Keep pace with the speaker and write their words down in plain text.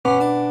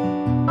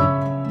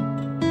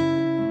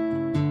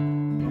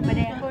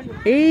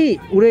এই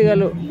উড়ে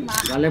গেল,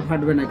 গালে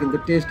ফাটবে না কিন্তু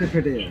টেস্টে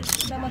ফেটে যাবে।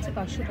 দাম আছে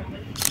 500 টাকা।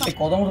 এই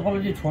কদম ফলে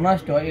যে ছৌ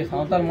নাচটা হয়, এই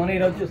সাঁওতাল মনে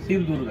এরা হচ্ছে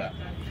শিব দুর্গা।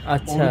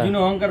 আচ্ছা অর্জুন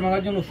অহংকার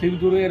ভাঙার জন্য শিব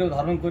দুর্গা এরা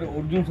ধারণ করে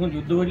অর্জুন সঙ্গে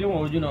যুদ্ধ করেছিল,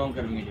 অর্জুন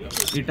অহংকার ভেঙেছিল।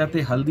 এটাতে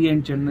হলদি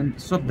এন্ড চন্দন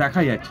সব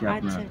দেখা যাচ্ছে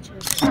আপনার।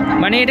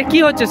 মানে এটা কি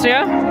হচ্ছে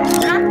শ্রেয়া?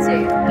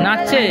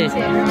 নাচছে।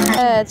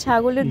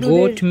 ছাগলের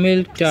গোট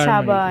মিল্ক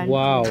সাবান।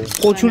 ওয়াও,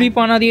 কচুরি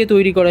পানা দিয়ে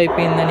তৈরি করা এই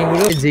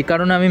পেনদানিগুলো। যে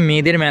কারণে আমি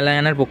মেয়েদের মেলায়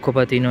আনার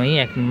পক্ষপাতী নই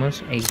এক মাস।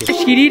 এই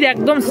সিঁড়ির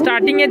একদম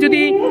স্টার্টিং এ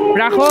যদি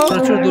রাখো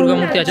ছোট দুর্গা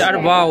মূর্তি আছে। আর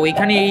ওয়াও,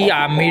 এখানে এই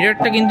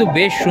মিররটা কিন্তু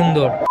বেশ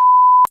সুন্দর।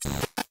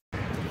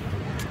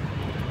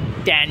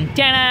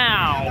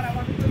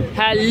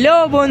 হ্যালো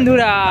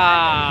বন্ধুরা,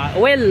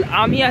 ওয়েল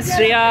আমি আর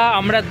শ্রেয়া,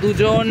 আমরা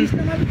দুজন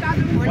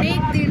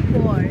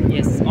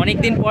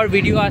অনেকদিন পর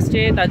ভিডিও আসছে,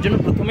 তার জন্য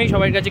প্রথমেই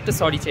সবার কাছে একটু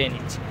সরি চেয়ে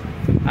নিচ্ছি।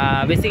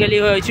 বেসিক্যালি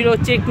হয়েছিল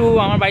হচ্ছে একটু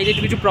আমার বাড়িতে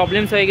একটু কিছু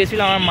প্রবলেমস হয়ে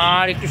গেছিলো, আমার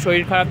মার একটু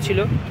শরীর খারাপ ছিল,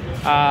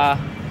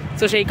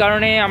 সো সেই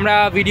কারণে আমরা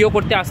ভিডিও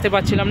করতে আসতে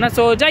পারছিলাম না।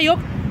 সো যাই হোক,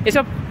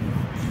 এসব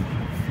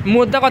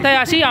মোদ্দা কথায়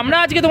আসি। আমরা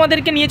আজকে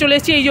তোমাদেরকে নিয়ে চলে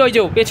এসেছি এই যে ওই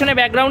যে পেছনে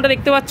ব্যাকগ্রাউন্ডটা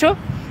দেখতে পাচ্ছ।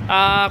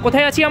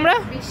 কোথায় আছি আমরা?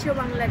 বিশ্ব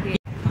বাংলা গেট।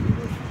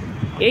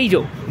 এই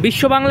যে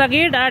বিশ্ব বাংলা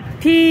গেট, আর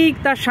ঠিক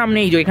তার সামনে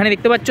এই যে এখানে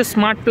দেখতে পাচ্ছ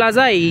স্মার্ট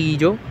প্লাজা, এই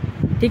যে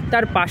ঠিক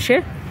তার পাশে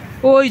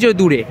ওই যে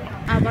দূরে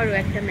আবারও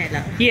একটা মেলা।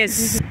 ইয়েস,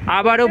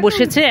 আবারও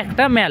বসেছে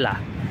একটা মেলা।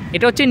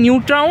 এটা হচ্ছে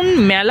নিউটাউন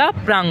মেলা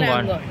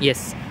প্রাঙ্গণ।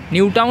 ইয়েস,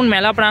 নিউটাউন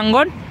মেলা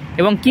প্রাঙ্গণ।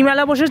 এবং কি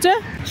মেলা বসেছে?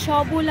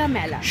 সবোলা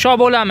মেলা।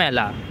 সবোলা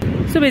মেলা।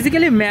 সো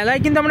বেসিক্যালি মেলায়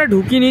কিন্তু আমরা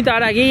ঢুকিনি,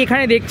 তার আগেই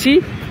এখানে দেখছি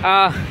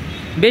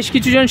বেশ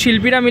কিছুজন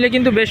শিল্পীরা মিলে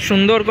কিন্তু বেশ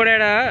সুন্দর করে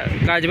এরা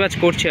কাজবাজ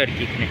করছে আর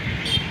কি। এখানে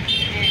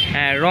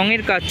হ্যাঁ,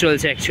 রঙের কাজ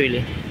চলছে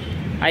অ্যাকচুয়ালি।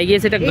 আই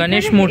গেস এটা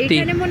গণেশ মূর্তি।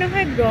 এখানে মনে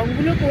হয়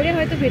রংগুলো করে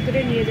হয়তো ভেতরে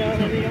নিয়ে যাওয়া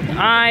হবে এরকম।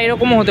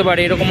 এরকমও হতে পারে,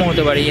 এরকমও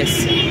হতে পারে। ইয়েস,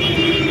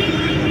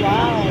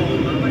 ওয়াও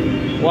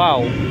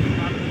ওয়াও,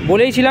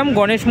 বলেইছিলাম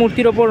গণেশ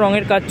মূর্তির ওপর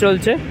রঙের কাজ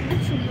চলছে।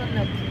 সুন্দর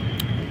লাগছে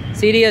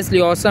সিরিয়াসলি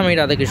অসাম এই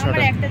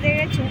রাধাকৃষ্ণটা। একটা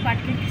জায়গায় চোখ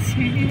আটকে গেছে।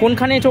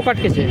 কোনখানে চোখ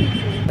আটকেছে?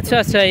 আচ্ছা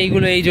আচ্ছা,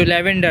 এইগুলো এই যে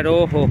ল্যাভেন্ডার। ও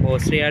হো হো,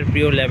 শ্রেয়ার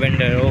প্রিয়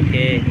ল্যাভেন্ডার।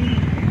 ওকে,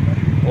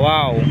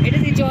 ওয়াও।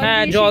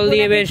 হ্যাঁ, জল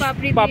দিয়ে বেশ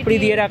পাপড়ি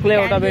দিয়ে রাখলে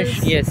ওটা বেশ,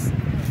 ইয়েস,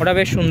 ওটা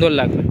বেশ সুন্দর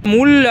লাগবে।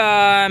 মূল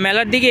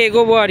মেলার দিকে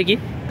এগোবো আর কি,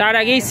 তার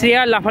আগেই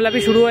শ্রেয়ার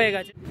লাফালাফি শুরু হয়ে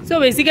গেছে। সো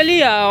বেসিক্যালি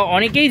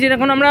অনেকেই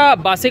যেরকম আমরা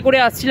বাসে করে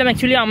আসছিলাম,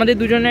 অ্যাকচুয়ালি আমাদের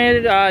দুজনের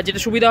যেটা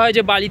সুবিধা হয়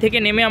যে বালি থেকে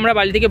নেমে আমরা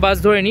বালি থেকে বাস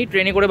ধরে নিই,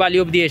 ট্রেনে করে বালি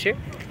অবধি এসে।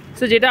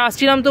 সো যেটা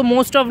আসছিলাম তো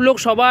মোস্ট অফ লোক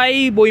সবাই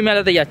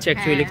বইমেলাতে যাচ্ছে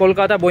অ্যাকচুয়ালি,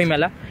 কলকাতা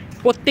বইমেলা।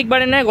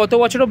 প্রত্যেকবারে নয়, গত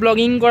বছরও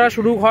ব্লগিং করা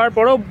শুরু হওয়ার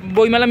পরও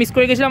বইমেলা মিস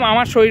করে গেছিলাম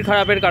আমার শরীর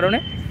খারাপের কারণে।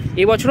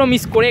 এবছরও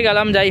মিস করে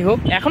গেলাম। যাই হোক,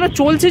 এখনও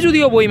চলছে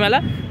যদিও বইমেলা,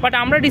 বাট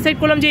আমরা ডিসাইড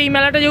করলাম যে এই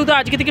মেলাটা যেহেতু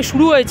আজকে থেকে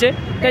শুরু হয়েছে,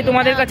 তাই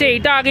তোমাদের কাছে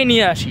এইটা আগে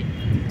নিয়ে আসি।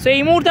 সো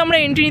এই মুহূর্তে আমরা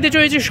এন্ট্রি নিতে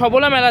চলেছি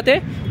সবোলা মেলাতে।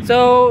 সো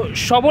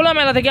সবোলা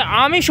মেলা থেকে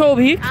আমি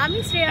Souvik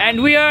and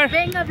we are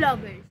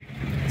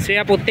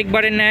Shreya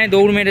প্রত্যেকবারের ন্যায়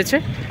দৌড় মেরেছে।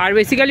 আর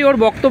বেসিক্যালি ওর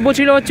বক্তব্য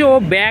ছিল হচ্ছে ও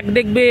ব্যাগ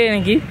দেখবে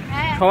নাকি,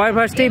 সবার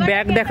ফার্স্টেই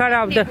ব্যাগ দেখার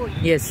আবদার।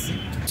 ইয়েস,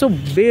 সো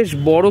বেশ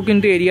বড়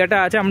কিন্তু এরিয়াটা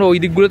আছে, আমরা ওই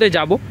দিকগুলোতে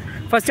যাবো।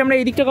 ফার্স্টে আমরা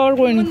এই দিকটা কভার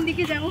করে নিই।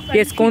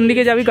 ইয়েস, কোন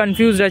দিকে যাবি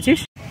কনফিউজড আছিস।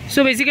 সো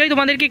বেসিক্যালি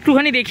তোমাদেরকে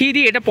একটুখানি দেখিয়ে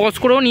দিই, এটা পজ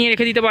করেও নিয়ে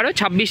রেখে দিতে পারো।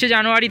 26শে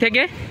জানুয়ারি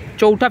থেকে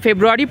 4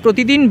 ফেব্রুয়ারি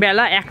প্রতিদিন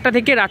বেলা 1টা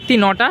থেকে রাত্রি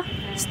 9টা,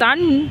 স্থান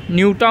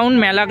নিউটাউন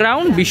মেলা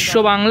গ্রাউন্ড, বিশ্ব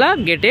বাংলা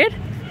গেটের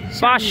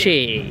পাশে।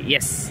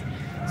 ইয়েস,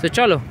 সো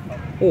চলো।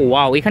 ও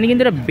ওয়াও, এখানে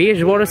কিন্তু একটা বেশ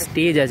বড়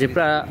স্টেজ আছে,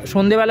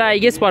 সন্ধ্যেবেলা আই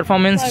গেস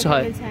পারফরমেন্স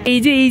হয়। এই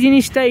যে এই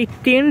জিনিসটা, এই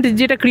টেন্ট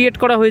যেটা ক্রিয়েট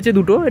করা হয়েছে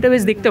দুটো, এটা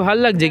বেশ দেখতে ভালো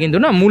লাগছে কিন্তু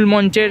না, মূল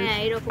মঞ্চের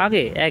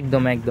আগে।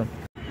 একদম একদম।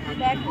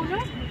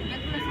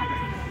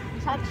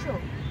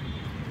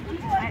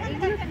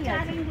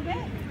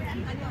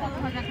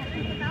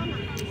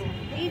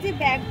 এই যে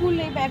ব্যাগগুলো,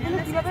 এই ব্যাগগুলো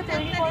কিভাবে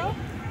তৈরি করো?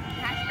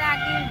 ফার্স্টে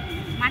আগে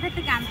মাঠে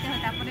থেকে আনতে হয়,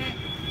 তারপরে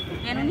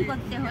বেনুনি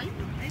করতে হয়,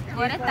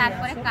 করে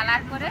তারপরে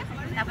কালার করে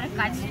তারপরে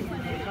কাজ।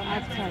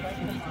 আচ্ছা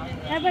আচ্ছা,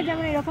 তারপর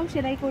যেমন এরকম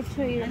সেলাই করছো।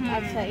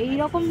 আচ্ছা,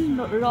 এইরকম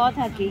র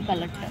থাকে এই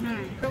কালারটা,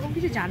 এরকম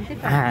কিছু জানতে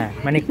পারি? হ্যাঁ,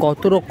 মানে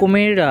কত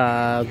রকমের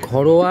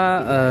ঘরোয়া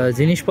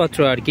জিনিসপত্র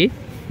আর কি,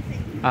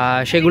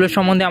 সেগুলোর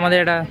সম্বন্ধে আমাদের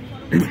একটা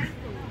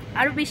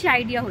আরো বেশি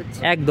আইডিয়া হচ্ছে।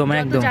 একদম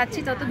একদম, যাচ্ছি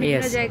তত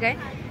বিভিন্ন জায়গায়,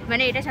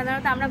 মানে এটা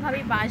সাধারণত আমরা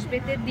ভাবি বাঁশ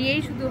বেতের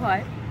দিয়েই শুধু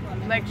হয়,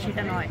 বাট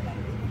সেটা নয়,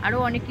 আরো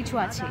অনেক কিছু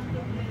আছে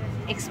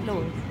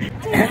এক্সপ্লোর।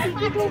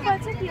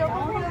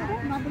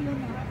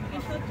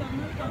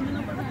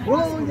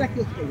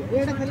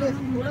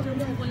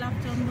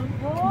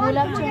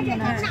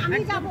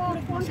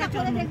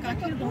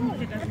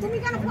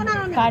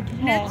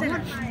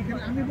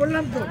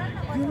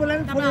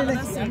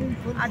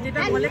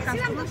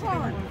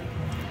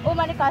 ও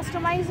মানে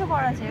কাস্টমাইজও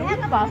করা আছে।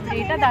 বাপরে,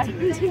 এটা দারুণ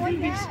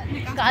জিনিস,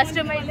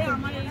 কাস্টমাইজ।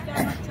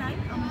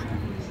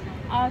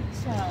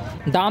 আচ্ছা,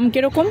 দাম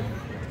কিরকম?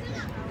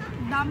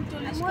 দাম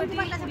 40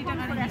 টাকা।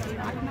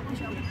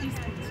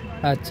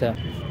 আচ্ছা,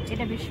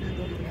 এটা বেশ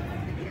সুন্দর,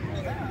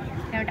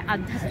 একটা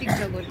আধ্যাত্মিক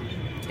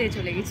জগতে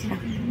চলে গেছিলাম।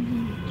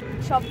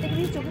 সব থেকে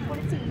বেশি চোখে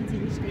পড়েছে এই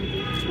জিনিসটা,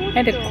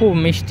 এটা খুব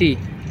মিষ্টি।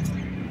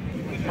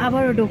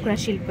 আবারও ডোকরা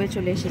শিল্পে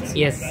চলে এসেছি।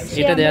 ইয়েস,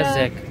 এটা দেয়া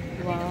যাক।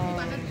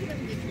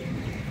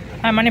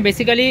 হ্যাঁ মানে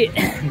বেসিক্যালি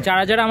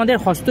যারা যারা আমাদের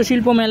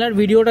হস্তশিল্প মেলার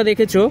ভিডিওটা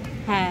দেখেছো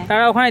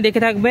তারা ওখানে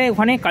দেখে থাকবে,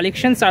 ওখানে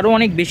কালেকশনস আরও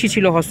অনেক বেশি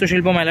ছিল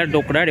হস্তশিল্প মেলার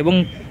ডোকরার, এবং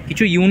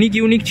কিছু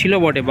ইউনিক ছিল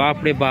বটে, বাপ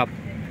রে বাপ।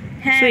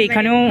 হ্যাঁ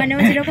এখানেও মানে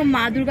যেরকম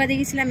মা দুর্গা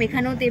দেখেছিলাম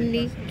এখানেও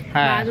তেমনি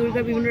মা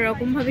দুর্গা বিভিন্ন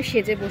রকম ভাবে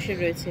সেজে বসে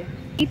রয়েছে।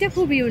 এটা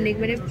খুব ইউনিক,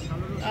 মানে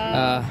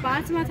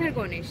 5 মাথার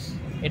গণেশ,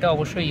 এটা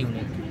অবশ্যই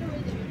ইউনিক।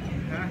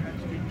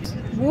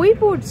 বই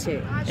পড়ছে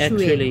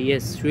অ্যাকচুয়ালি,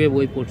 ইয়েস, শুয়ে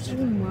বই পড়ছে।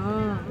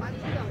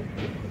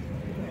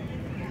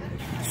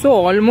 সো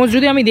অলমোস্ট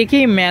যদি আমি দেখি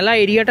মেলা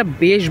এরিয়াটা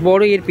বেশ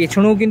বড়, এর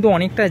পেছনেও কিন্তু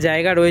অনেকটা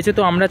জায়গা রয়েছে।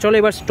 তো আমরা চলো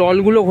এবার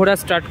স্টলগুলো ঘোরা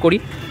স্টার্ট করি।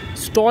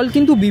 স্টল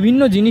কিন্তু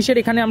বিভিন্ন জিনিসের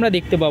এখানে আমরা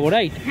দেখতে পাবো,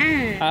 রাইট?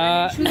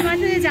 হ্যাঁ,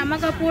 শুধুমাত্র জামা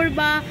কাপড়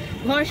বা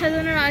ঘর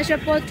সাজানোর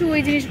আসবাবপত্র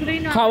ওই জিনিসগুলোই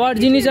না, খাওয়ার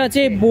জিনিস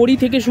আছে, বড়ি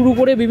থেকে শুরু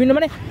করে বিভিন্ন,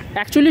 মানে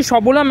অ্যাকচুয়ালি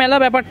সবলা মেলা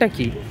ব্যাপারটা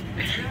কি?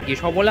 এই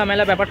সবলা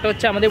মেলা ব্যাপারটা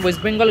হচ্ছে আমাদের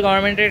ওয়েস্ট বেঙ্গল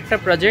গভর্নমেন্টের একটা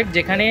প্রজেক্ট,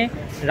 যেখানে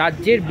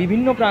রাজ্যের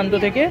বিভিন্ন প্রান্ত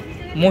থেকে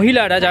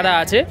মহিলারা যারা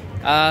আছে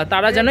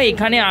তারা যেন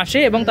এখানে আসে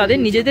এবং তাদের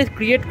নিজেদের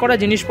ক্রিয়েট করা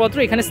জিনিসপত্র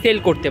এখানে সেল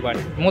করতে পারে।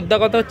 মোদ্দা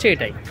কথা হচ্ছে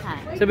এটাই।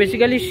 তো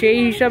বেসিক্যালি সেই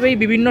হিসাবেই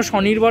বিভিন্ন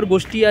স্বনির্ভর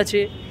গোষ্ঠী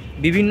আছে,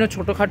 বিভিন্ন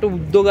ছোটোখাটো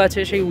উদ্যোগ আছে,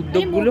 সেই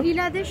উদ্যোগগুলো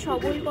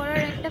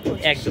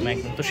একদম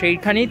তো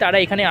সেইখানেই তারা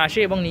এখানে আসে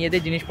এবং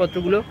নিজেদের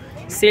জিনিসপত্রগুলো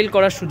সেল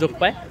করার সুযোগ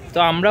পায়। তো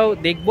আমরাও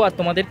দেখবো আর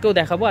তোমাদেরকেও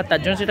দেখাবো, আর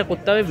তার জন্য সেটা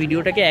করতে হবে,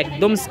 ভিডিওটাকে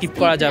একদম স্কিপ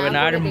করা যাবে না।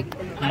 আর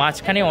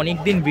মাঝখানে অনেক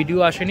দিন ভিডিও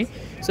আসেনি,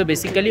 সো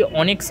বেসিক্যালি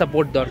অনেক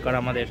সাপোর্ট দরকার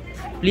আমাদের।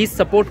 প্লিজ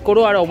সাপোর্ট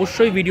করো, আর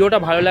অবশ্যই ভিডিওটা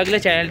ভালো লাগলে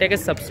চ্যানেলটাকে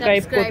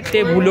সাবস্ক্রাইব করতে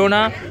ভুলো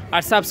না।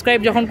 আর সাবস্ক্রাইব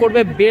যখন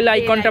করবে বেল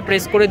আইকনটা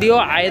প্রেস করে দিও,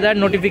 আইদার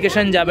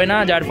নোটিফিকেশান যাবে না,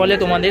 যার ফলে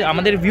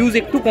আমাদের ভিউজ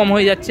একটু কম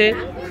হয়ে যাচ্ছে,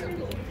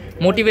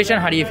 মোটিভেশন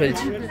হারিয়ে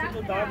ফেলছি।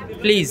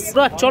 প্লিজ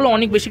চলো,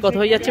 অনেক বেশি কথা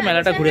হয়ে যাচ্ছে,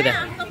 মেলাটা ঘুরে দেখ।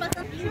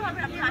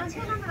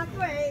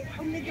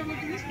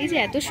 এই যে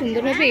এত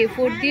সুন্দরভাবে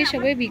এফোর্ট দিয়ে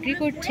সবাই বিক্রি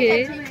করছে,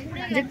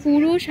 যে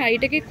পুরো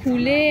শাড়িটাকে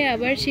খুলে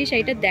আবার সেই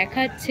শাড়িটা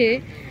দেখাচ্ছে,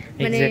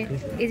 মানে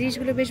এই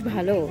জিনিসগুলো বেশ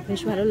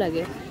ভালো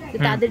লাগে।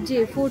 তাদের যে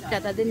এফোর্টটা,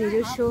 তাদের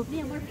নিজস্ব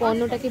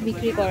পণ্যটাকে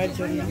বিক্রি করার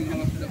জন্য।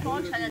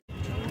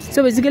 সো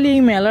বেসিক্যালি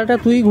এই মেলাটা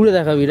তুই ঘুরে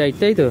দেখাবি, রাইট?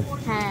 তাই তো?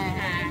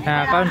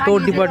 হ্যাঁ, কারণ তোর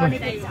ডিপার্টমেন্ট।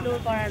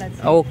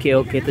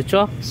 ওকে, তো চ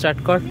স্টার্ট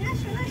কর,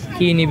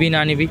 কি নিবি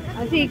না নিবি।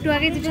 একটু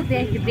আগে যেটা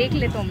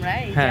দেখলে তোমরা,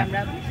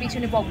 আমরা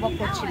পিছনে বক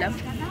করছিলাম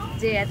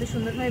যে এত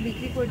সুন্দরভাবে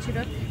বিক্রি করছিল,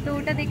 তো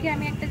ওটা দেখে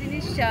আমি একটা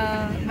জিনিস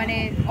মানে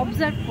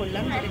অবজার্ভ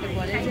করলাম, যেটাকে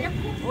বলে যে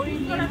ওই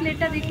নেম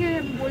প্লেটটা দেখে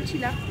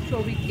বলছিলাম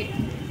সৌভিককে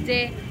যে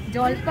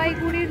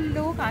জলপাইগুড়ির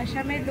লোক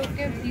আসামের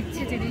লোককে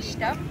দিচ্ছে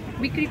জিনিসটা,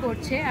 বিক্রি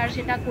করছে, আর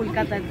সেটা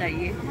কলকাতার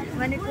দাঁড়িয়ে,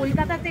 মানে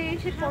কলকাতাতে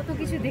এসে কত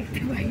কিছু দেখতে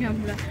পাই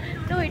আমরা।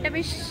 তো এটা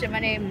বেশ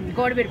মানে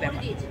গর্বের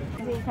ব্যাপার।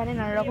 এখানে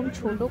নানা রকম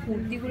ছোটো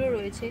কুর্তিগুলো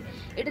রয়েছে,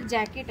 এটা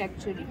জ্যাকেট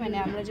অ্যাকচুয়ালি, মানে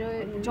আমরা যে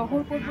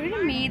জহর কোট পরি না,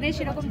 মেয়েদের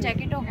সেরকম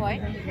জ্যাকেটও হয়,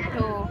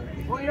 তো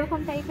ওই রকম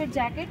টাইপের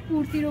জ্যাকেট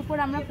কুর্তির ওপর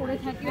আমরা পরে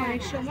থাকি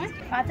অনেক সময়।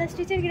 50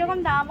 স্টিচের কীরকম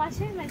দাম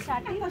আছে? মানে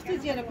স্টার্টিং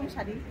যেরকম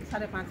শাড়ি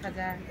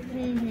 5,500,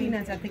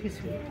 3,000 থেকে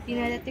শুরু,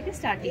 3,000 থেকে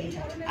স্টার্টিং।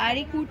 আর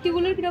এই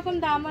কুর্তিগুলোর কীরকম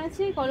দাম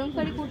আছে?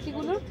 কলমকারি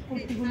কুর্তিগুলো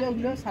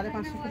ওগুলো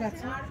 550 করে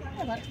আছে,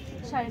 আবার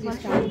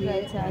 550 করে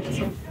আছে।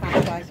 আচ্ছা,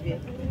 500 আসবে।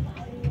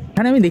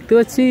 এখানে আমি দেখতে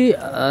পাচ্ছি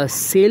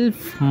সেলফ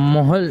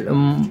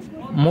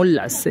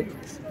মোল্লা।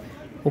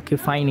 ওকে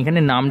ফাইন, এখানে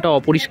নামটা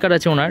অপরিষ্কার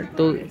আছে ওনার,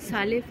 তো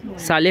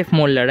সালেফ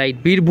মোল্লা, রাইট,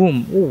 বীরভূম।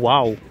 ও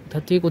ওয়াও,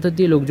 কোথা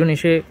দিয়ে লোকজন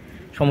এসে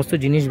সমস্ত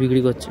জিনিস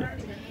বিক্রি করছে।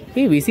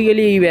 এই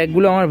বেসিক্যালি এই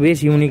ব্যাগগুলো আমার বেশ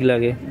ইউনিক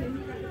লাগে।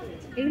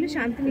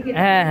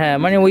 হ্যাঁ,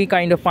 মানে ওই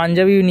কাইন্ড অফ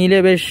পাঞ্জাবি নিলে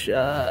বেশ,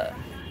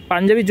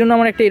 পাঞ্জাবির জন্য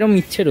আমার একটা এরকম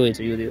ইচ্ছে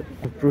রয়েছে, যদিও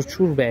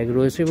প্রচুর ব্যাগ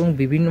রয়েছে এবং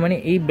বিভিন্ন, মানে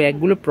এই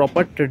ব্যাগগুলো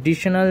প্রপার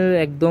ট্রেডিশনাল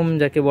একদম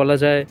যাকে বলা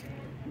যায়,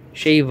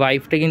 সেই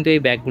ভাইবটা কিন্তু এই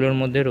ব্যাগগুলোর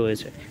মধ্যে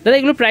রয়েছে। দাদা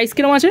এগুলো প্রাইস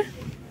কিরকম আছে?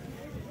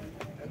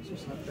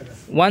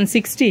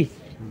 160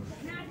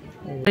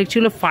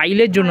 ছিল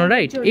ফাইলের জন্য,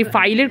 রাইট? এই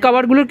ফাইলের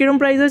কভারগুলোর কিরকম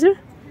প্রাইস আছে?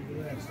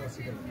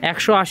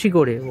 180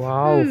 করে।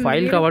 ওয়াও,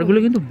 ফাইল কভারগুলো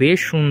কিন্তু বেশ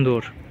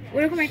সুন্দর।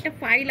 ওরকম একটা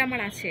ফাইল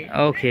আমার আছে,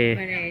 ওকে,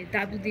 মানে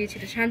দাদু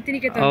দিয়েছিল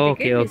শান্তিনিকেতন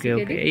থেকে। ওকে,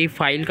 এই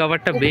ফাইল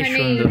কভারটা বেশ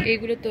সুন্দর,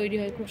 এইগুলো তৈরি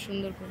হয় খুব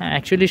সুন্দর করে। হ্যাঁ,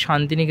 অ্যাকচুয়ালি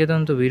শান্তিনিকেতন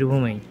তো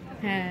বীরভূমেই,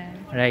 হ্যাঁ,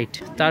 রাইট।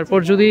 তারপর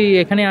যদি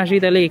এখানে আসি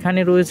তাহলে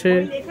এখানে রয়েছে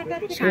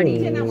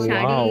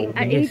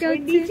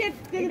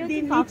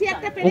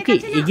ওকে।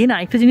 এগেন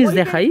আরেকটা জিনিস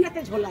দেখাই,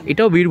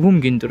 এটাও বীরভূম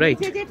কিন্তু,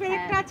 রাইট?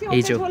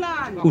 এই যে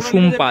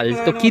কুসুম পাল।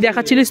 তো কি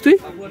দেখাচ্ছিলিস তুই?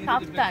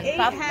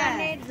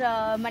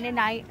 মানে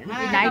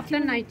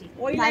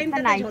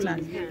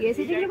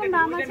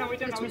দাম আছে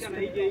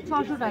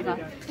 600 টাকা।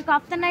 তো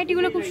কাপ্তান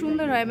নাইটিগুলো খুব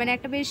সুন্দর হয়, মানে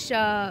একটা বেশ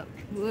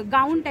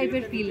গাউন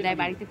টাইপের ফিল দেয়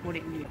বাড়িতে পরে।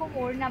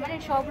 ওড়না, মানে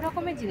সব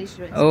রকমের জিনিস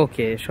রয়েছে।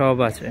 ওকে, সব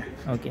আছে।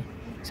 ওকে,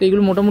 সো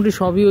এগুলো মোটামুটি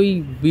সবই ওই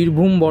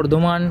বীরভূম,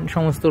 বর্ধমান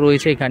সমস্ত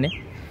রয়েছে এখানে,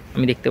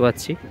 আমি দেখতে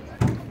পাচ্ছি।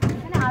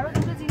 এখানে আরও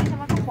দুটো জিনিস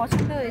আমার খুব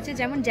পছন্দ হয়েছে,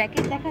 যেমন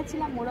জ্যাকেট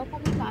দেখাচ্ছিলাম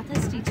ওরকমই কাঁথা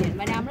স্টিচের,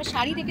 মানে আমরা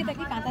শাড়ি দেখে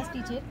থাকি কাঁথা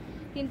স্টিচের,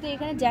 কিন্তু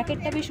এখানে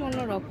জ্যাকেটটা বেশ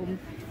অন্যরকম।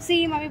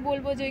 সেম আমি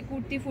বলবো যে ওই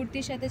কুর্তি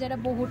ফুর্তির সাথে যারা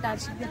বহু টাচ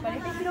দিতে পারে।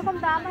 এটা কীরকম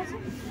দাম আছে?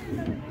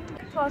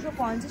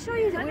 650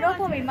 ওই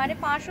রকমই, মানে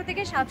 500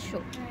 থেকে 700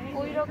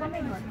 ওই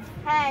রকমই হয়।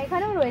 হ্যাঁ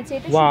এখানেও রয়েছে,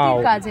 এটা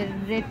সুতির কাজের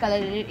রেড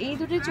কালারের, এই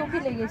দুটো চোখে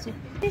লেগেছে।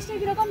 টেস্টের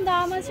কিরকম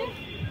দাম আছে?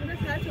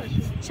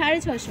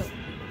 650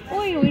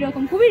 ওই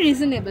রকম, খুবই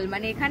রিজনেবল।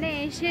 মানে এখানে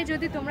এসে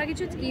যদি তোমরা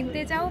কিছু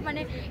কিনতে চাও,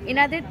 মানে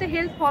এনাদের তো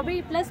হেল্প হবেই,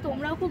 প্লাস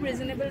তোমরাও খুব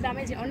রিজনেবল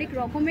দামে যে অনেক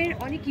রকমের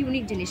অনেক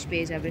ইউনিক জিনিস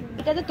পেয়ে যাবে।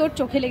 এটা তো তোর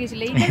চোখে লেগেছিল।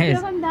 এইটা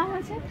কিরকম দাম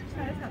আছে?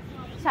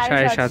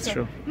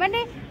 750। মানে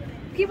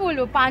কি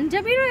বলবো,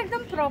 পাঞ্জাবিরও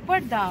একদম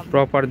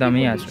প্রপার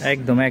দামই আছে।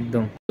 একদম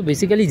একদম। তো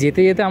বেসিক্যালি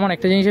যেতে যেতে আমার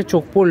একটা জিনিসের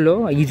চোখ পড়লো,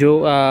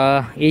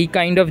 এই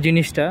কাইন্ড অফ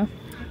জিনিসটা,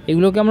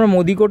 এগুলোকে আমরা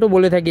মোদিকোটও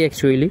বলে থাকি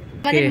অ্যাকচুয়ালি।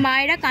 আমাদের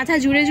মায়েরা কাঁথা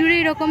জুড়ে জুড়ে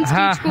এরকম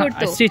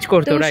স্টিচ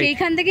করতো, রাইট?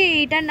 সেইখান থেকে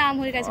এটার নাম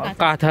হয়ে গেছে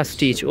কাঁথা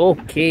স্টিচ।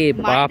 ওকে,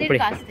 বাপরে,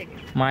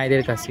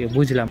 মায়েদের কাছ থেকে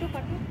বুঝলাম।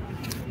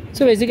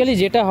 সো বেসিক্যালি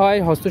যেটা হয়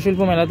হস্তশিল্প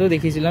মেলাতেও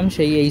দেখিয়েছিলাম,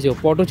 সেই এই যে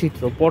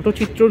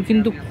পটচিত্রর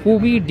কিন্তু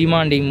খুবই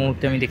ডিমান্ড এই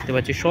মুহূর্তে আমি দেখতে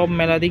পাচ্ছি। সব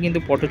মেলাতেই কিন্তু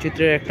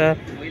পটচিত্রের একটা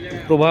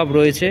প্রভাব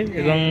রয়েছে,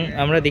 এবং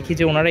আমরা দেখি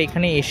যে ওনারা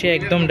এখানে এসে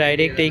একদম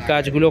ডাইরেক্ট এই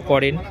কাজগুলো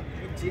করেন,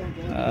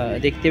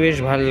 দেখতে বেশ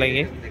ভালো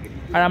লাগে।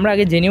 আর আমরা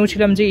আগে জেনেও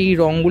ছিলাম যে এই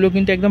রঙগুলো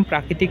কিন্তু একদম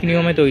প্রাকৃতিক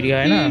নিয়মে তৈরি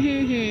হয় না,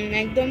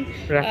 একদম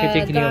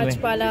প্রাকৃতিক নিয়মে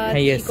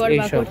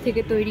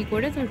থেকে তৈরি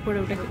করে তারপরে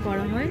ওটাকে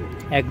করা হয়।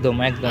 একদম।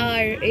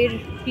 আর এর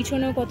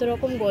পিছনেও কত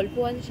রকম গল্প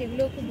আছে,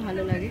 সেগুলো খুব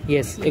ভালো লাগে।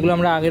 এগুলো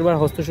আমরা আগেরবার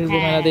হস্তশিল্প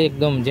মেলাতে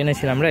একদম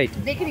জেনেছিলাম, রাইট?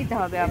 দেখে নিতে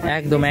হবে আবার।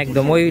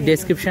 একদম ওই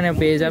ডেসক্রিপশনে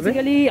পেয়ে যাবে।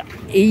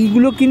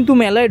 এইগুলো কিন্তু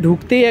মেলায়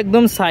ঢুকতেই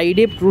একদম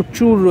সাইডে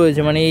প্রচুর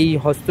রয়েছে, মানে এই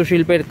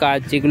হস্তশিল্পের কাজ,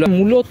 যেগুলো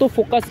মূলত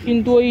ফোকাস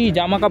কিন্তু ওই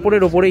জামা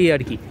কাপড়ের ওপরেই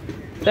আর কি,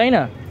 তাই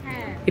না?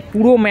 এই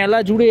পুরো মেলা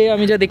জুড়ে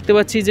আমি যা দেখতে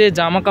পাচ্ছি যে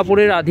জামা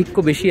কাপড়ের আধিক্য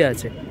বেশি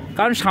আছে,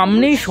 কারণ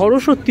সামনেই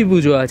সরস্বতী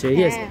পুজো আছে।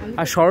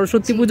 আর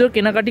সরস্বতী পুজোর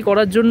কেনাকাটি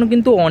করার জন্য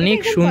কিন্তু অনেক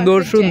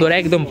সুন্দর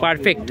একদম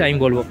পারফেক্ট আমি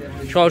বলবো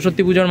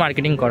সরস্বতী পুজোর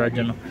মার্কেটিং করার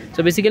জন্য। তো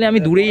বেসিক্যালি আমি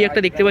দূরেই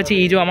একটা দেখতে পাচ্ছি,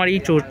 এই যে আমার এই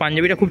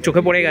পাঞ্জাবিটা খুব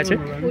চোখে পড়ে গেছে,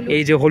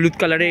 এই যে হলুদ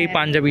কালারের এই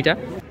পাঞ্জাবিটা।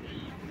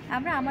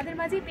 আমরা আমাদের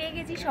মাঝেই পেয়ে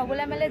গেছি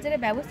সবলা মেলার যারা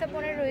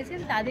ব্যবস্থাপনা রয়েছেন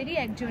তাদেরই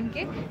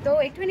একজনকে। তো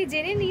একটুখানি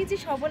জেনে নিয়েছি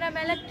সবলা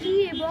মেলা কি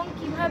এবং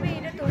কিভাবে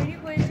এটা তৈরি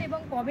হয়েছে এবং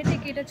কবে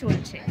থেকে এটা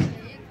চলছে।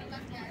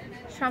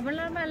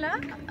 সবলা মেলা,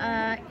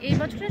 এই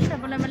বছরের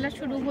সবলা মেলা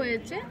শুরু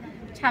হয়েছে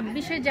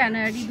 26শে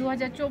জানুয়ারি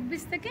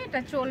 2024 থেকে,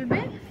 এটা চলবে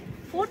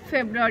 4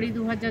 ফেব্রুয়ারি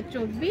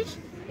 2024।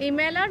 এই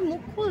মেলার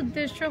মুখ্য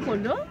উদ্দেশ্য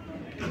হলো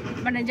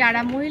মানে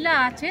যারা মহিলা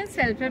আছেন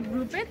সেলফ হেল্প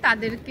গ্রুপে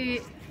তাদেরকে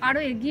আরও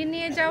এগিয়ে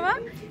নিয়ে যাওয়া,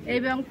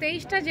 এবং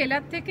 23টা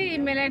জেলার থেকে এই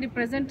মেলায়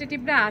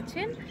রিপ্রেজেন্টেটিভরা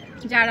আছেন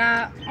যারা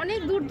অনেক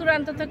দূর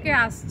দূরান্ত থেকে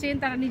আসছেন,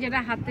 তারা নিজেরা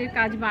হাতের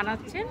কাজ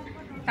বানাচ্ছেন,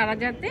 তারা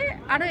যাতে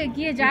আরও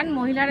এগিয়ে যান,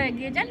 মহিলারা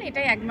এগিয়ে যান,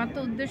 এটাই একমাত্র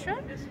উদ্দেশ্য।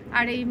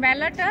 আর এই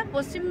মেলাটা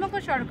পশ্চিমবঙ্গ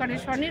সরকারের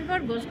স্বনির্ভর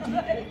গোষ্ঠী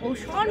ও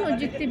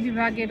স্বনিযুক্তি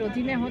বিভাগের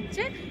অধীনে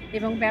হচ্ছে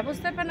এবং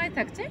ব্যবস্থাপনায়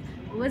থাকছে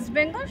ওয়েস্ট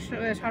বেঙ্গল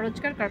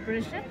স্বরোজগার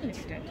কর্পোরেশন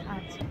লিমিটেড।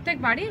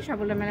 প্রত্যেকবারই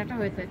সবলা মেলাটা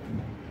হয়ে থাকে।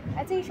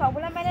 আচ্ছা, এই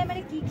সবলা মেলায়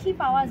মানে কি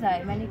পাওয়া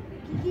যায়, মানে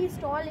কি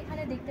স্টল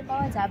এখানে দেখতে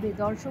পাওয়া যাবে?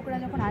 দর্শকরা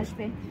যখন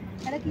আসবেন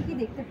তারা কি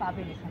দেখতে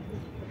পাবেন এখানে?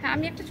 হ্যাঁ,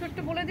 আমি একটা ছোট্ট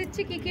বলে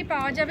দিচ্ছি কি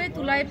পাওয়া যাবে।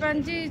 তুলাই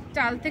পাঞ্জি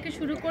চাল থেকে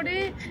শুরু করে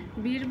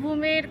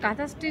বীরভূমের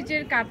কাঁথা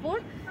স্টিচের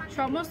কাপড়,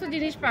 সমস্ত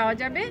জিনিস পাওয়া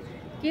যাবে।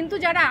 কিন্তু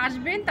যারা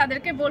আসবেন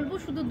তাদেরকে বলবো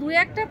শুধু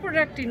 2-1টা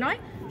প্রোডাক্টই নয়,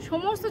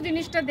 সমস্ত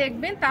জিনিসটা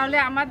দেখবেন, তাহলে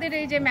আমাদের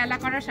এই যে মেলা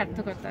করার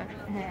সার্থকতা।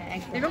 হ্যাঁ,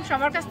 এবং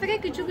সবার কাছ থেকে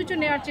কিছু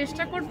নেওয়ার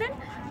চেষ্টা করবেন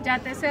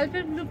যাতে সেলফ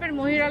হেল্প গ্রুপের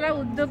মহিলারা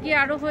উদ্যোগী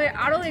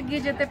আরও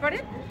এগিয়ে যেতে পারে,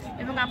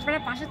 এবং আপনারা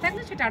পাশে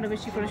থাকলে সেটা আরও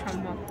বেশি করে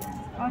সম্ভব।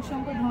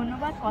 অসংখ্য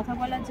ধন্যবাদ কথা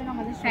বলার জন্য,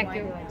 আমাদের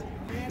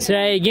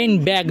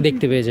ব্যাগ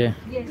দেখতে পেয়েছে,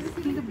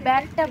 কিন্তু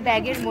ব্যাগটা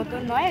ব্যাগের মতো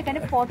নয়, এখানে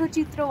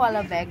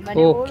পটচিত্রওয়ালা ব্যাগ, মানে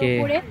ওর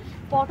উপরে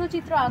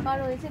পটচিত্র আঁকা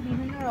রয়েছে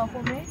বিভিন্ন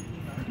রকমের,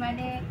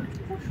 মানে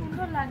খুব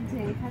সুন্দর লাগছে।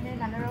 এখানে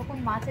নানা রকম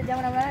মাছের,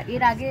 যেমন আমরা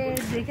এর আগে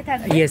দেখে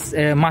থাকি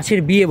মাছের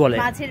বিয়ে বলে,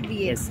 মাছের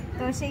বিয়ে,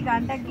 তো সেই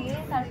গানটা গিয়ে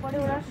তারপরে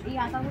ওরা এই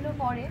আঁকাগুলো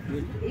করে,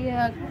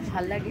 খুব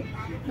ভালো লাগে।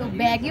 তো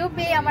ব্যাগেও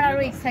পেয়ে আমার আরো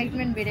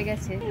এক্সাইটমেন্ট বেড়ে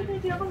গেছে।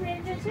 কিরকম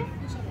রেঞ্জ আছে?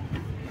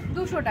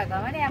 200 টাকা,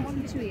 মানে এমন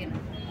কিছু ইয়ে না।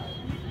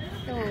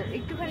 তো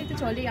একটুখানি তো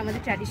চলেই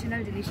আমাদের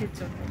ট্র্যাডিশনাল জিনিসের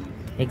জন্য।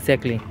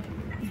 এক্স্যাক্টলি।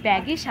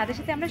 ব্যাগের সাথে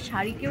সাথে আমরা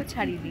শাড়িকেও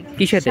ছাড়ি দিই,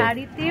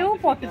 শাড়িতেও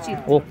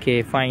পটচিত্র। ওকে,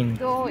 ফাইন।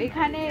 তো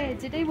এখানে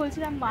যেটাই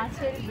বলছিলাম,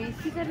 মাছের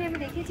বেসিক্যালি আমি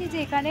দেখেছি যে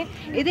এখানে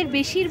এদের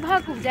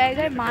বেশিরভাগ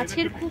জায়গায়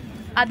মাছের খুব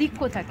আধিক্য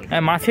থাকে।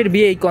 মাছের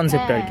বিয়ে এই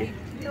কনসেপ্ট আর কি।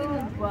 তো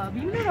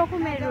বিভিন্ন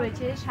রকমের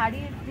রয়েছে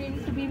শাড়ির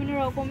প্রিন্ট, বিভিন্ন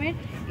রকমের,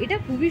 এটা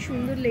খুবই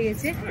সুন্দর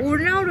লেগেছে।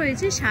 ওড়নাও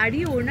রয়েছে, শাড়ি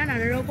ওড়না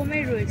নানা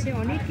রকমের রয়েছে,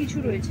 অনেক কিছু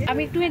রয়েছে।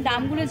 আমি একটু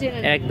দামগুলো জেনে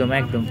নেব। একদম।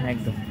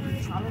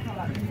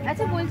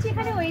 আচ্ছা, বলছি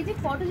এখানে ওই যে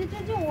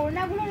পটচিত্রের যে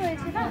ওড়নাগুলো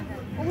রয়েছে না,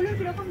 ওগুলোর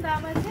কিরকম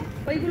দাম আছে?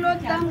 ওইগুলোর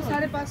দাম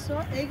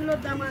 550, এইগুলোর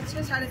দাম আছে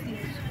 350।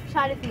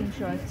 350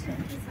 আছে।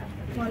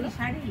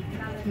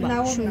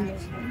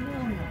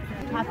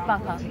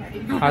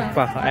 হাত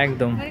পাখা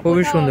একদম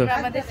খুবই সুন্দর,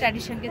 আমাদের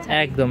ট্র্যাডিশনকে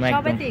একদম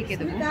সবাইতে এঁকে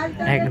দেবো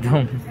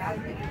একদম।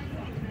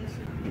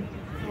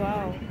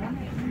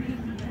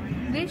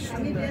 বেশ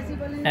সুন্দর,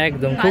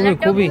 একদম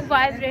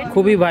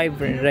খুবই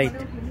ভাইব্রেন্ট, রাইট।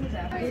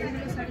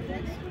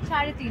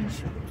 350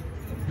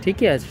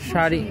 ঠিকই আছে,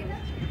 শাড়ি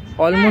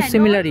অলমোস্ট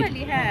সিমিলারই।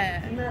 হ্যাঁ,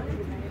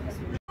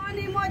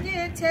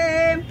 গেছে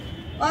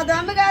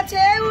কদম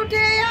গাছে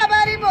উঠে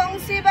আবার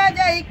বংশী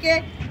বাজাইকে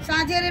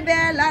সাঁঝের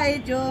বেলায়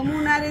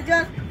যমুনার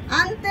জল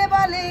আনতে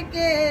বলে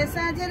কে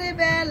সাঁঝের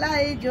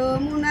বেলায়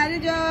যমুনার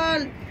জল।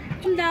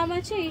 দাম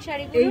আছে এই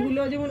শাড়িগুলো?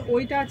 এইগুলো যেমন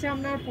ওইটা আছে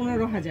আপনার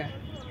 15,000,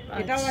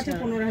 এটাও আছে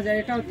 15,000,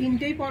 এটাও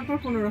তিনটেই পরপর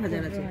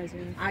 15,000 আছে।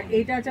 আর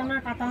এইটা আছে আপনার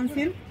কাতান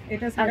সিল্ক,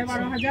 এটা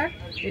 12,500,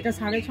 এটা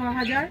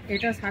 6,500,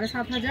 এটা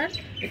 7,500,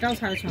 এটাও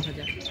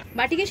 6,500।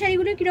 বাটিকের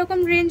শাড়িগুলো কিরকম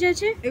রেঞ্জ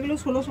আছে? এগুলো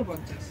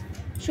 1650।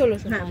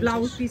 1600। হ্যাঁ,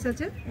 ব্লাউজ পিস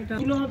আছে।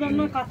 এগুলো হবে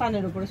আপনার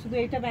কাতানের উপরে, শুধু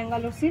এটা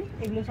ব্যাঙ্গালোর সিল্ক,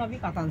 এগুলো সবই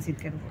কাতান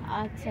সিল্কের উপর।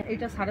 আচ্ছা,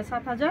 এটা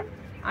 7,500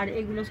 আর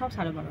এগুলো সব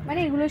 12,500। মানে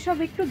এগুলো সব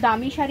একটু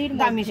দামি শাড়ির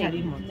মধ্যে। দামি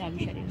শাড়ির মধ্যে। দামি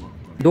শাড়ির মধ্যে।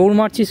 দৌড়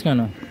মারছিস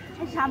কেন?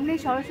 সামনে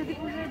সরস্বতী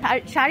পুজো,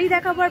 শাড়ি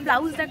দেখাবো আর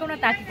ব্লাউজ দেখাবো না,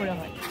 তা কি করে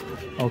হয়?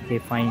 Okay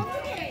fine.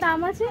 দাম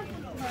আছে?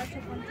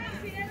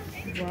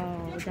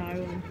 ওয়াও,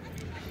 দারুণ।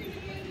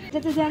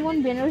 এটাতে যেমন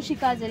বেনারসি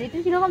কাজের, এটা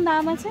কিরকম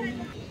দাম আছে?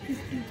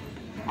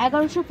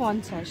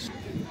 1150।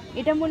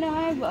 এটা মনে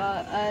হয়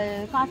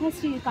কাঁথা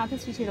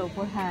স্টিচের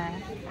ওপর। হ্যাঁ,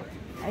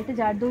 এটা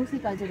জারদৌসি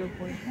কাজের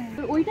ওপর।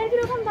 ওইটার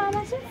কিরকম দাম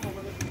আছে?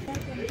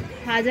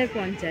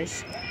 1050।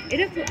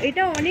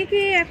 এটা অনেকে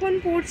এখন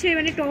পরছে,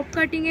 মানে টপ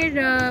কাটিংয়ের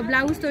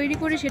ব্লাউজ তৈরি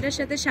করে সেটার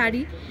সাথে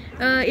শাড়ি।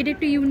 এটা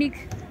একটু ইউনিক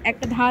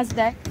একটা ধাঁচ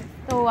দেয়,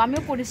 তো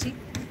আমিও পরেছি,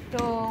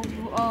 তো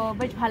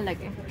বেশ ভালো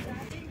লাগে।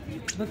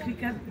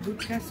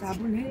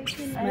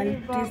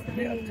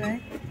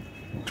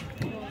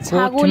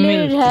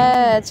 ছাগলের,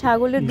 হ্যাঁ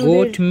ছাগলের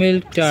গোট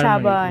মিল্ক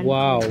সাবান।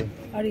 ওয়াও,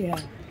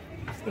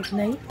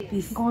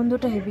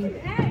 গন্ধটা হেভি।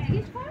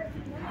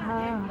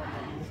 हाँ,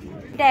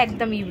 এটা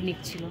একদম ইউনিক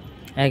ছিল,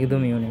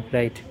 एकदम यूनिक,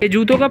 राइट। ये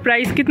जूतों का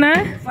प्राइस कितना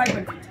है?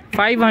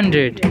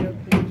 500।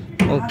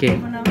 ओके,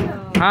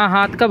 हाँ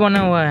हाथ का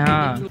बना हुआ है।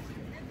 हाँ,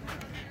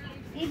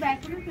 এই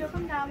ব্যাগগুলোর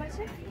কিরকম দাম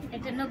আছে?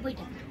 এটা 90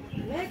 টাকা।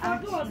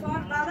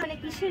 মানে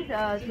কিসের?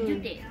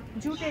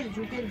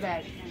 জুটের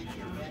ব্যাগ।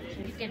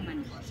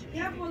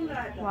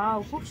 ওয়াও,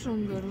 খুব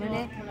সুন্দর, মানে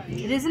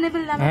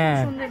রিজনেবল দামে খুব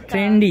সুন্দর,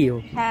 ট্রেন্ডিও।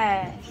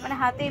 হ্যাঁ, মানে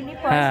হাতে এমনি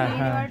পার্স নিয়ে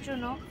নেওয়ার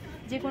জন্য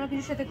যে কোনো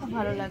কিছুর সাথে খুব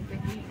ভালো লাগবে।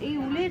 এই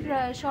উলের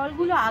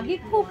শলগুলো আগে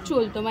খুব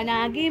চলতো, মানে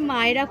আগে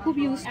মায়েরা খুব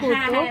ইউজ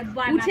করতো,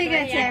 উঠে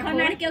গেছে, এখন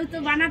আর কেউ তো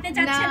বানাতে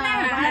চাচ্ছে না।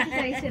 বানাতে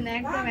চাইছে না।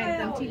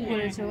 একদম ঠিক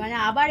বলেছো, মানে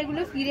আবার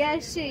এগুলো ফিরে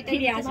আসছে, এটা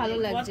খুব ভালো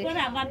লাগছে।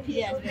 আবার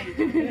ফিরে আসবে।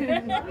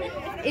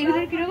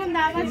 এগুলোর কিরকম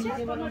দাম আছে?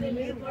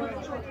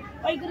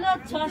 ওইগুলো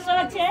 600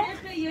 আছে,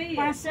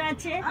 500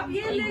 আছে,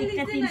 এই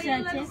দিকটা 300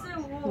 আছে।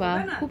 বাহ,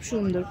 খুব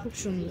সুন্দর, খুব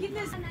সুন্দর।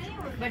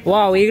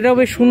 ওয়াও, এগুলো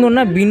বেশ সুন্দর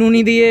না,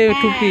 বিনুনি দিয়ে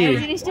টুপি।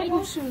 জিনিসটা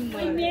খুব সুন্দর।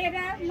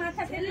 মেয়েরা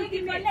মাথাতে টুপি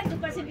পরলে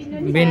দুপাশে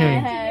বিনুনি। বিনুনি,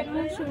 হ্যাঁ,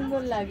 খুব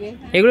সুন্দর লাগে।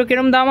 এগুলো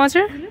কিরকম দাম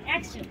আছে?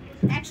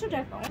 100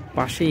 টাকা।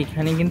 পাশে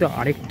এখানে কিন্তু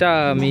আরেকটা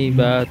আমি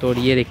তোর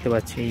ইয়ে দেখতে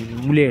পাচ্ছি,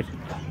 উলের,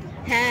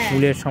 হ্যাঁ,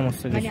 উলের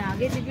সমস্ত মানে কিছু।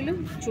 আগে যেগুলো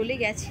চলে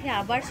গেছে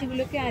আবার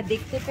সেগুলোকে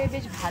দেখতে পেয়ে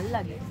বেশ ভালো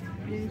লাগে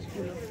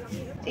জিনিসগুলো।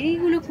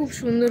 এইগুলো খুব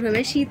সুন্দর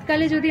হবে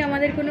শীতকালে, যদি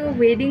আমাদের কোনো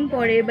ওয়েডিং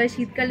পড়ে বা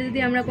শীতকালে যদি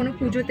আমরা কোনো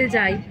পুজোতে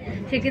যাই,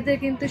 সেক্ষেত্রে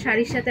কিন্তু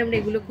শাড়ির সাথে আমরা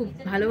এগুলো খুব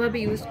ভালোভাবে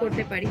ইউজ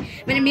করতে পারি।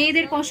 মানে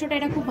মেয়েদের কষ্টটা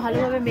এটা খুব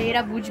ভালোভাবে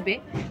মেয়েরা বুঝবে,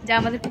 যে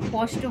আমাদের খুব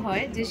কষ্ট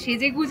হয় যে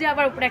সেজে গুজে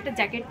আবার উপরে একটা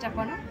জ্যাকেট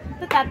চাপানো,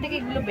 তো তার থেকে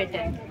এগুলো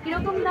বেটার।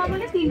 কিরকম দাম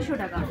হলে? 300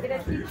 টাকা। এটা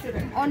 300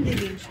 টাকা, অনলি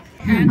 300।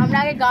 আমরা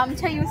আগে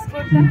গামছা ইউজ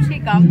করতাম, সেই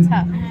গামছা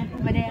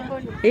মানে এখন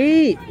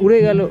এই উড়ে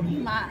গেল,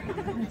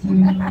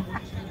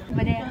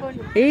 মানে এখন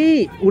এই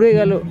উড়ে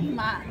গেল,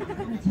 মা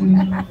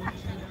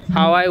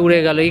হাওয়ায় উড়ে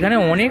গেল। এখানে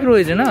অনেক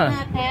রয়েছে না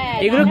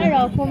এগুলো,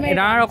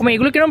 নানা রকমের।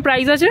 এগুলো কিরকম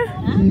প্রাইস আছে?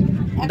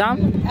 দাম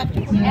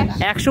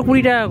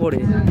 120 টাকা করে।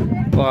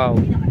 ওয়াও,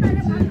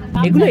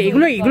 এগুলো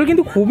এগুলো এগুলো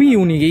কিন্তু খুবই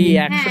ইউনিক। এই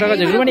 100 টাকা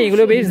যেগুলো, মানে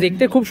এগুলো বেশ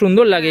দেখতে খুব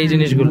সুন্দর লাগে। এই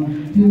জিনিসগুলো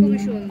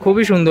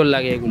খুবই সুন্দর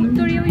লাগে, এগুলো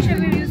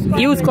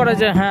ইউজ করা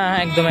যায়। হ্যাঁ,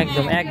 একদম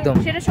একদম একদম।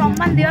 সেটা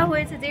সম্মান দেওয়া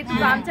হয়েছে, যেহেতু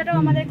গামছাটাও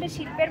আমাদের একটা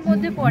শিল্পের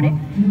মধ্যে পড়ে,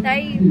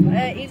 তাই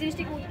এই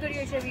জিনিসটাকে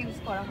উত্তরীয় হিসেবে ইউজ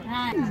করা হয়।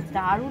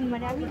 দারুণ,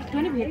 মানে আমি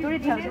একটুখানি ভেতরে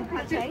চাই।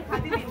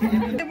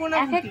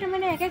 এক একটা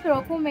মানে এক এক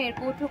রকমের,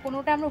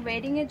 কোনোটা আমরা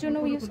ওয়েডিং এর জন্য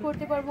ইউজ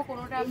করতে পারবো,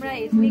 কোনোটা আমরা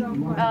এথনিক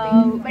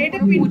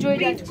পুজোয়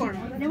যাচ্ছি।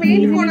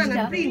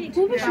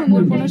 খুবই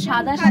সুন্দর, কোনো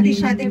সাদা শাড়ির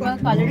সাথে বা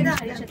কালারিং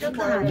শাড়ির সাথে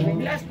ভালো লাগবে।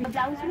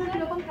 ব্লাউজগুলো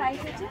কিরকম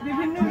প্রাইস আছে?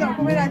 বিভিন্ন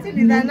রকমের আছে।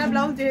 ডিজাইনার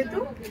ব্লাউজ যেহেতু,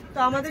 তো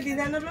আমাদের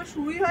ডিজাইনার ব্লাউজ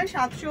শুরুই হয়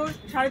 700,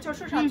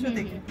 650, 700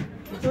 থেকে।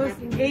 তো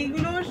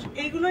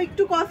এইগুলো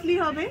একটু কস্টলি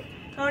হবে,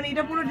 কারণ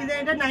এটা পুরো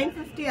ডিজাইনটা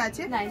 950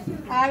 আছে।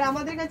 আর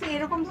আমাদের কাছে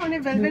এরকম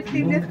ধরনের ভেলভেট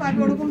স্লিভলেস পাবে,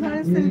 ওরকম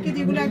ধরনের সিল্কে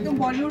যেগুলো একদম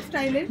বলিউড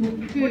স্টাইলের,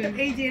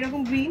 এই যে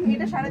এরকম গ্রিন,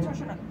 এটা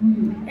 650 টাকা।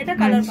 এটা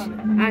কালার পাবে।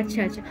 আচ্ছা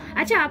আচ্ছা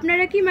আচ্ছা,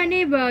 আপনারা কি মানে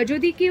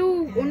যদি কেউ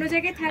অন্য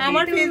জায়গায় থাকে,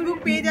 আমার ফেসবুক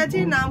পেজ আছে,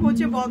 নাম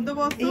হচ্ছে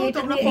বন্দোবস্ত,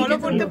 তোমরা ফলো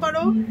করতে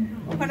পারো,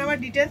 ওখানে আমার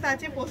ডিটেইলস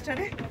আছে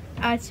পোস্টারে।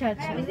 আচ্ছা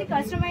আচ্ছা, যদি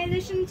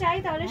কাস্টমাইজেশন চাই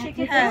তাহলে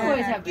সেক্ষেত্রে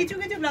হয়ে যাবে। কিছু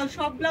কিছু ব্লাউজ,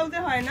 সব ব্লাউজে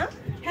হয় না,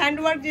 হ্যান্ড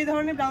ওয়ার্ক যে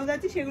ধরনের ব্লাউজ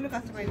আছে সেগুলো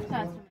কাস্টমাইজ।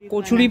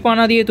 কচুরি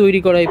পানা দিয়ে তৈরি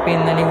করা এই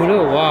পেনদানিগুলো।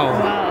 ওয়াও,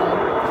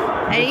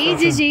 এই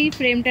যে যেই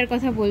ফ্রেমটার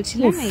কথা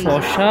বলছিলাম,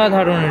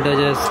 অসাধারণ। এটা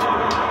জাস্ট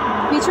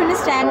পিছনে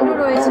স্ট্যান্ডও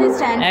রয়েছে,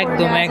 স্ট্যান্ড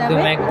একদম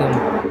একদম একদম।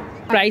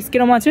 প্রাইস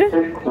কিরকম আছে?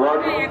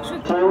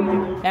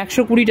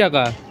 120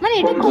 টাকা। মানে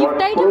এটা গিফট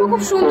আইটেম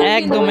খুব সুন্দর,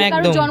 একদম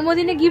একদম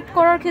জন্মদিনে গিফট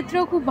করার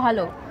ক্ষেত্রেও খুব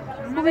ভালো,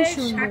 খুবই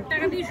সুন্দর। 60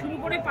 টাকা দিয়ে শুরু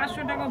করে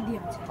 500 টাকা অবধি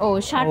আছে। ও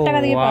 60 টাকা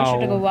থেকে 500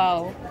 টাকা, ওয়াও।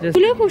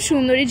 এগুলো খুব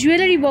সুন্দর, এই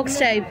জুয়েলারি বক্স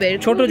টাইপের,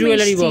 ছোট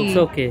জুয়েলারি বক্স।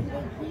 ওকে,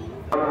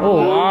 ও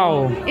ওয়াও,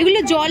 এগুলো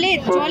জলে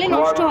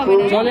নষ্ট হবে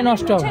না, জলে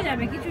নষ্ট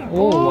হবে।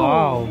 ও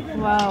ওয়াও,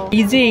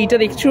 এই যে এইটা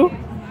দেখছো,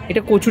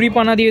 এটা কচুরি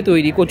পানা দিয়ে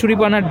তৈরি, কচুরি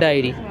পানার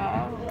ডায়েরি।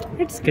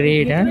 It's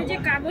great. হ্যাঁ, যে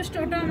কাগজটা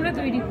ওটা আমরা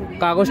তৈরি করি,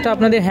 কাগজটা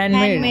আপনাদের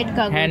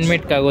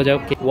হ্যান্ডমেড কাগজ।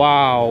 ওকে,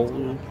 ওয়াও,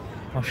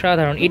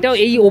 অসাধারণ। এটা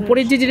এই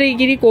ওপরের যে যেটা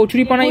কি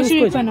কচুরি পানা ইউজ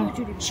করছে,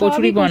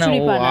 কচুরি পানা।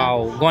 ওয়াও,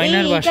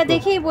 গয়নার বাক্স। এটা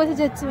দেখেই বোঝা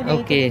যাচ্ছে মানে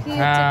ওকে,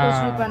 হ্যাঁ,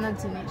 কচুরি পানার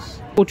জিনিস।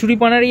 কচুরি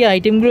পানার এই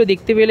আইটেমগুলো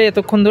দেখতে পেলে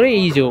এতক্ষণ ধরে,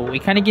 এই যে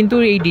এখানে কিন্তু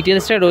এই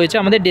ডিটেলসটা রয়েছে,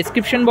 আমাদের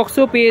ডেসক্রিপশন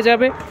বক্সেও পেয়ে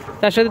যাবে।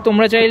 তার সাথে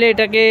তোমরা চাইলে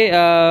এটাকে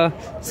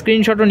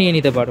স্ক্রিনশটও নিয়ে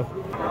নিতে পারো।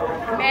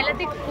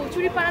 মেলাতে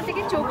কচুরি পানা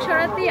থেকে চোখ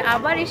সরাতে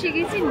আবার এসে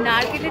গেছি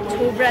নারকেলের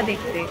ছোবড়া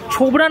দেখতে।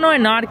 ছোবড়া নয়,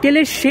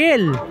 নারকেলের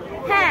শেল।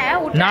 হ্যাঁ,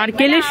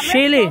 নারকেলের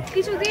শেলে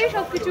কিছু দিয়ে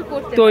সবকিছু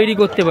তৈরি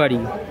করতে পারি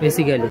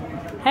বেসিক্যালি।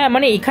 হ্যাঁ,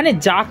 মানে এখানে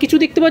যা কিছু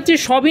দেখতে পাচ্ছি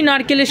সবই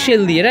নারকেলের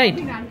শেল দিয়ে, রাইট?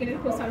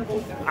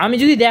 আমি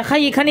যদি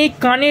দেখাই এখানে এই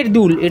কানের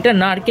দুল, এটা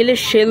নারকেলের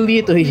শেল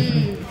দিয়ে তৈরি।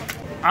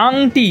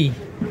 আংটি,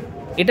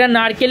 এটা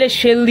নারকেলের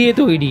শেল দিয়ে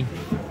তৈরি।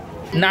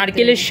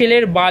 নারকেলের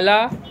শেলের বালা,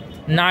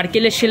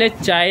 নারকেলের শেলের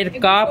চায়ের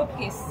কাপ,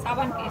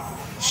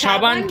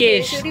 সাবান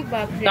কেস,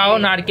 তাও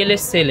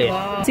নারকেলের শেলে।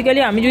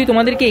 বেসিক্যালি আমি যদি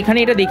তোমাদেরকে এখানে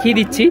এটা দেখিয়ে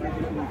দিচ্ছি।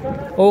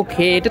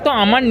 ওকে, এটা তো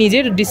আমার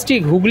নিজের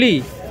ডিস্ট্রিক্ট হুগলি।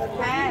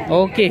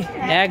 ওকে,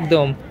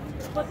 একদম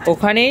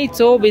ওখানেই।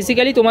 সো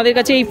বেসিক্যালি তোমাদের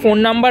কাছে এই ফোন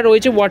নাম্বার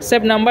রয়েছে,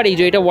 হোয়াটসঅ্যাপ নাম্বার, এই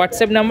যে এটা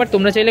হোয়াটসঅ্যাপ নাম্বার,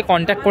 তোমরা চাইলে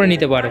কন্ট্যাক্ট করে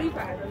নিতে পারো।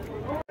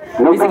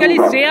 বেসিক্যালি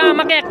শ্রেয়া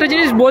আমাকে একটা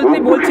জিনিস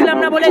বলছিলাম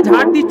না বলে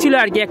ঝাড় দিচ্ছিল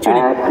আর কি।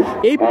 অ্যাকচুয়ালি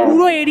এই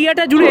পুরো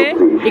এরিয়াটা জুড়ে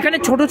এখানে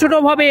ছোট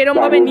ছোটোভাবে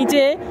এরমভাবে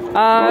নিচে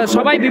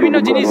সবাই বিভিন্ন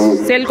জিনিস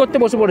সেল করতে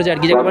বসে পড়েছে আর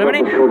কি, যাকে বলে।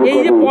 মানে এই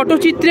যে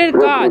পটচিত্রের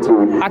কাজ,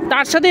 আর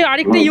তার সাথে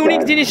আরেকটা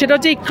ইউনিক জিনিস, সেটা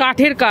হচ্ছে এই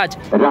কাঠের কাজ।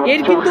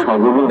 এর কিন্তু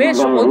বেশ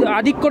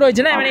আধিক্য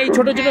রয়েছে না, মানে এই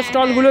ছোটো ছোটো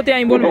স্টলগুলোতে।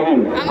 আমি বলবো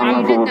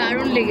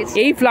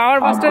এই ফ্লাওয়ার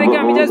ভাসটা দেখে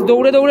আমি জাস্ট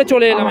দৌড়ে দৌড়ে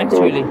চলে এলাম।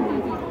 অ্যাকচুয়ালি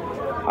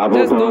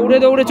জাস্ট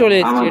দৌড়ে চলে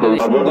এসেছি। এটা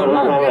সুন্দর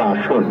না?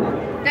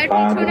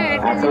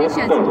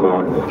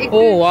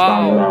 ও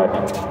ওয়াও,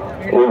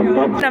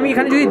 আমি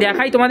এখানে যদি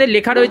দেখাই তোমাদের,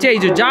 লেখা রয়েছে এই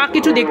যে যা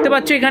কিছু দেখতে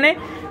পাচ্ছ এখানে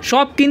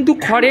সব কিন্তু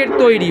খড়ের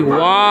তৈরি।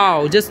 ওয়াও,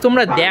 জাস্ট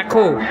তোমরা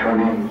দেখো,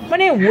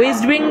 মানে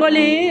ওয়েস্ট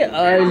বেঙ্গলে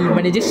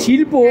মানে যে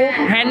শিল্প,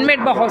 হ্যান্ডমেড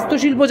বা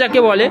হস্তশিল্প যাকে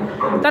বলে,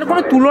 তার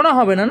কোনো তুলনা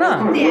হবে না। না,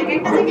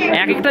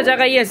 এক একটা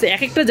জায়গায় আছে,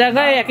 এক একটা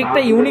জায়গায় এক একটা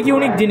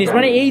ইউনিক জিনিস।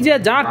 মানে এই যে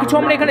যা কিছু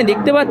আমরা এখানে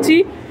দেখতে পাচ্ছি,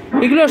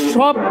 এগুলো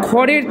সব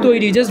খড়ের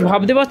তৈরি। জাস্ট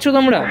ভাবতে পারছো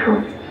তোমরা?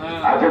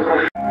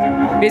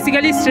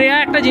 বেসিক্যালি শ্রেয়া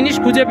একটা জিনিস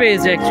খুঁজে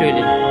পেয়েছে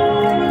অ্যাকচুয়ালি।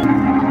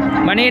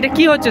 মানে এটা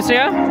কি হচ্ছে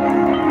শ্রেয়া?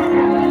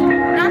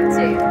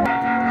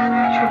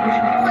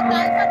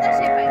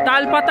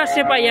 তালপাতার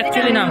সেপাই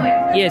অ্যাকচুয়ালি নাম।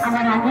 ইয়েস,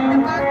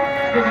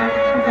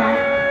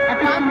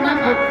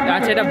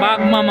 আচ্ছা, এটা বাঘ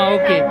মামা।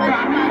 ওকে,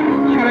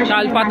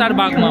 তালপাতার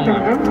বাঘ মামা।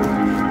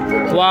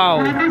 ওয়াও,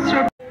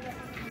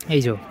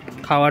 এই যে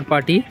খাওয়ার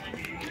পার্টি।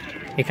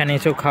 এখানে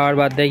এসব খাওয়ার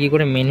বাদ দেয় কি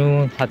করে? মেনু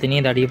হাতে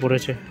নিয়ে দাঁড়িয়ে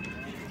পড়েছে।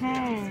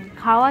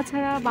 খাওয়া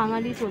ছাড়া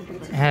বাঙালি চলতে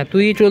পারে। হ্যাঁ,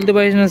 তুই চলতে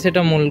পারিস না,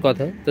 সেটা মূল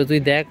কথা। তো তুই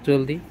দেখ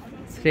জলদি,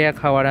 শ্রেয়া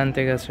খাবার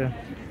আনতে গেছে।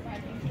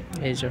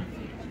 এই যে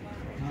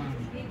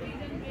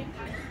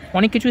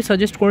অনেক কিছুই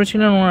সাজেস্ট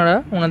করেছিলেন ওনারা,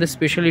 ওনাদের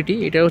স্পেশালিটি।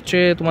 এটা হচ্ছে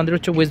তোমাদের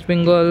হচ্ছে ওয়েস্ট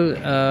বেঙ্গল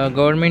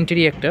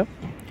গভর্নমেন্টেরই একটা,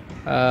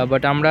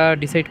 বাট আমরা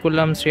ডিসাইড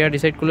করলাম, শ্রেয়া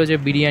ডিসাইড করলো যে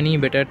বিরিয়ানি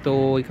বেটার, তো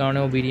ওই কারণে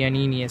ও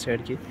বিরিয়ানি নিয়েছে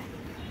আর কি।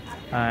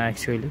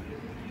 অ্যাকচুয়ালি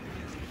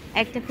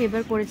একটা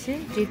ফেভার করেছে,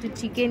 যেহেতু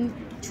চিকেন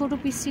ছোট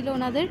পিস ছিল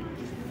ওনাদের,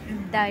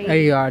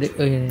 এই আর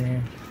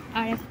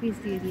এক পিস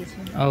দিয়ে দিয়েছে।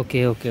 ওকে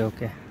ওকে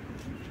ওকে,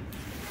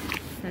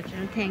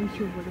 থ্যাংক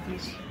ইউ বলে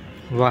দিয়েছি।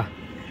 বাহ।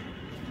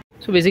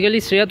 সো বেসিক্যালি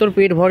শ্রেয়া, তোর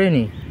পেট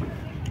ভরেনি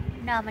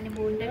না, মানে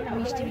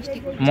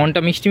মনটা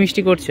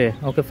মিষ্টি করছে।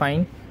 ওকে, ফাইন।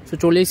 সো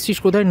চলে এসেছিস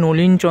কোথায়?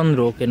 নলিন চন্দ্র।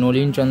 ওকে,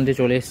 নলিন চন্দ্রে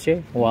চলে এসছে।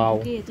 ওয়াও,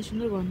 এত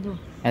সুন্দর গন্ধ,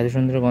 এত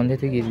সুন্দর গন্ধে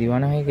তুই কি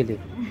দিওয়ানা হয়ে গেলি?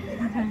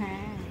 হ্যাঁ,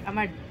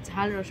 আমার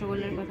ঝাল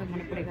রসগোল্লার কথা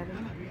মনে পড়ে গেল।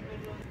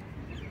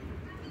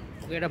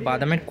 এটা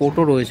বাদামের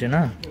কোটও রয়েছে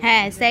না?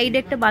 হ্যাঁ, সাইডে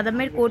একটা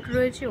বাদামের কোট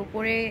রয়েছে,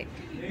 ওপরে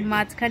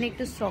মাঝখানে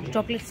একটু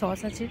চকলেট সস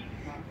আছে,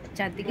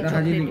 চারদিকে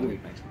চকলেট।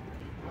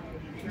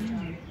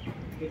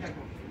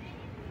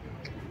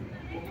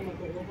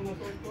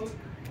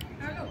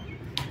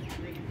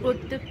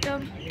 প্রত্যেকটা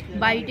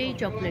বাইটেই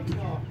চকলেট।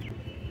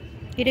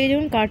 এটাকে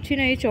যখন কাটছি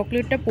না, এই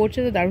চকলেটটা পড়ছে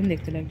তো দারুণ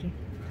দেখতে লাগছে।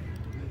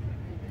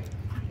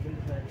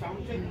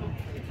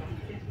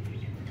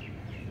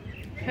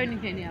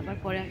 আবার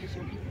পরে আসছি।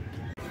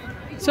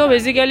 সো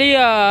বেসিক্যালি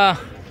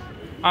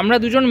আমরা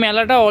দুজন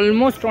মেলাটা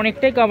অলমোস্ট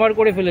অনেকটাই কভার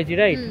করে ফেলেছি,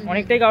 রাইট?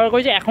 অনেকটাই কভার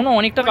করেছি, এখনও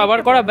অনেকটা কভার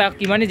করা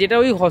বাকি। মানে যেটা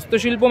ওই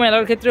হস্তশিল্প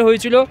মেলার ক্ষেত্রে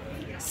হয়েছিল,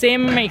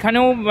 সেম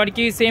এখানেও আর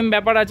কি সেম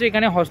ব্যাপার আছে,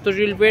 এখানে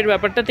হস্তশিল্পের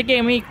ব্যাপারটা থেকে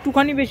আমি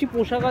একটুখানি বেশি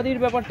পোশাক আদির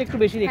ব্যাপারটা একটু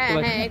বেশি দেখতে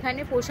পাচ্ছি। হ্যাঁ,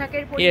 এখানে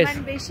পোশাকের পরিমাণ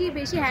বেশি,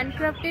 বেশি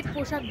হ্যান্ডক্রাফটেড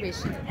পোশাক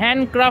বেশি,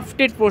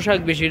 হ্যান্ডক্রাফটেড পোশাক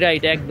বেশি,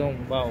 রাইট, একদম।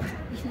 বাও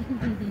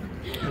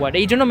হোয়াট,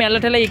 এই জন্য মেলা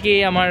টেলা একে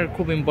আমার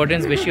খুব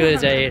ইম্পর্টেন্স বেশি হয়ে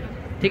যায় এর।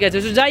 ঠিক আছে,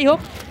 তো যাই হোক,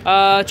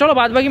 চলো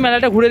বাদ বাকি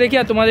মেলাটা ঘুরে দেখি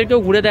আর তোমাদেরকেও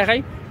ঘুরে দেখাই,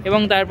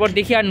 এবং তারপর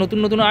দেখি আর নতুন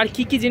নতুন আর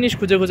কি কি জিনিস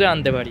খুঁজে খুঁজে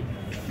আনতে পারি।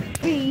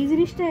 এই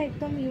জিনিসটা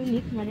একদম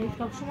ইউনিক, মানে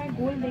সবসময়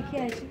গোল দেখে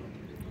আসি।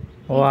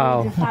 ওয়াও,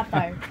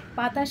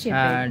 পাতা শেপের,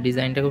 হ্যাঁ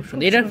ডিজাইনটা খুব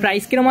সুন্দর। এটার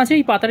প্রাইস কিরকম আছে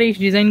এই পাতার এই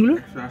ডিজাইনগুলো?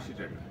 180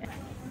 টাকা।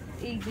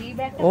 এই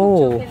ব্যাগটা ও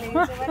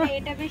মানে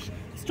এটা বেশ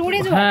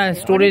স্টোরেজ, হ্যাঁ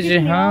স্টোরেজ,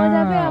 হ্যাঁ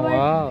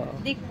ওয়াও,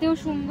 দেখতেও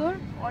সুন্দর,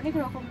 অনেক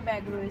রকম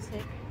ব্যাগ রয়েছে।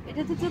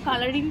 এটাতে তো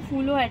কালারিং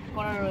ফুলও অ্যাড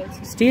করা রয়েছে।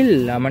 স্টিল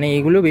মানে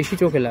এগুলো বেশি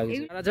চোখে লাগে।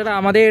 যারা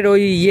আমাদের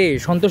ওই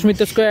সন্তোষ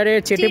মিত্র স্কোয়ারে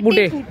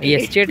চেটেপুটে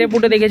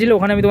চেটেপুটে দেখেছিল,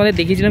 ওখানে আমি তোমাদের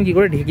দেখিয়েছিলাম কি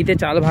করে ঢেকিতে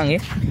চাল ভাঙে।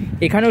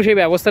 এখানেও সেই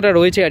ব্যবস্থাটা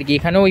রয়েছে আর কি।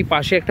 এখানেও ওই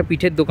পাশে একটা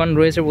পিঠের দোকান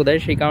রয়েছে বোধহয়,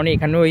 সেই কারণে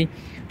এখানেও ওই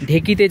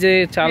ঢেকিতে যে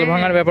চাল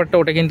ভাঙার ব্যাপারটা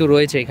ওটা কিন্তু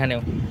রয়েছে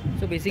এখানেও।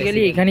 তো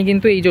বেসিক্যালি এখানে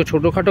কিন্তু এই যে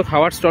ছোটোখাটো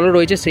খাওয়ার স্টলও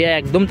রয়েছে, সে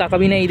একদম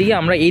তাকাবি না এইদিকে,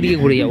 আমরা এইদিকে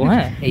ঘুরে যাবো।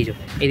 হ্যাঁ এই যে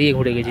এইদিকে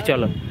ঘুরে গেছি,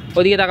 চলো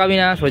ওদিকে তাকাবি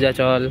না, সোজা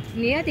চল।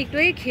 একটু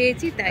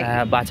খেয়েছি তাই,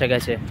 হ্যাঁ বাঁচা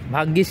গেছে,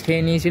 ভাগ্যিস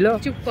খেয়ে নিয়েছিল।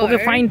 Okay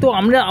fine. তো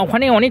আমরা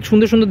ওখানে অনেক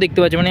সুন্দর সুন্দর দেখতে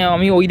পাচ্ছি, মানে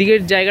আমি ওই দিকের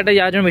জায়গাটা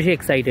যাওয়ার জন্য বেশি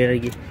এক্সাইটেড আর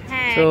কি।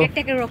 তো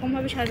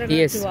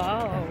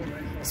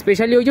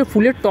স্পেশালি ওই যে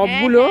ফুলের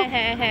টবগুলো,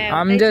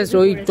 আমি জাস্ট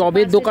ওই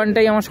টবের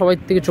দোকানটাই আমার সবাই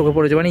থেকে চোখে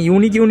পড়েছে, মানে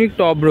ইউনিক ইউনিক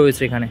টব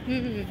রয়েছে এখানে।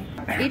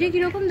 এটা কি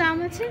রকম দাম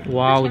আছে?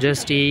 ওয়াও,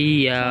 জাস্ট এই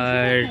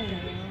আর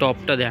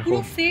টপটা দেখো,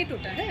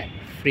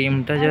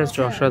 ফ্রেমটা জাস্ট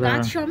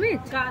অসাধারণ।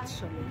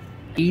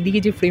 এইদিকে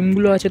যে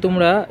ফ্রেমগুলো আছে,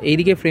 তোমরা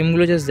এইদিকে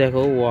ফ্রেমগুলো জাস্ট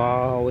দেখো,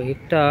 ওয়াও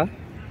একটা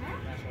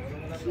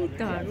কি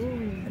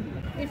দারুণ।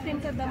 এই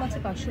ফ্রেমটার দাম আছে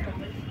 500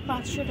 টাকা।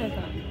 500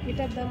 টাকা।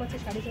 এটার দাম আছে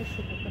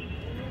 450 টাকা।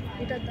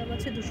 এটার দাম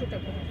আছে 200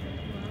 টাকা।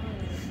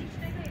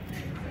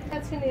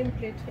 আছে নেম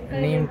প্লেট,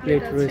 নেম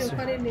প্লেট রয়েছে।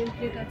 ওখানে নেম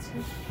প্লেট আছে।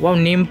 ওয়াও,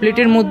 নেম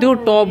প্লেটের মধ্যেও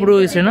টপ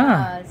রয়েছে না?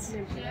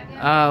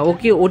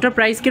 ওকে, ওটার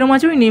প্রাইস কিরকম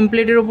আছে ওই নেম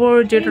প্লেটের উপর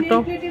যেটা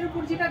টপ? নেম প্লেটের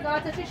উপর যেটা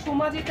গাছ আছে,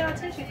 সোমা যেটা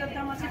আছে, সেটার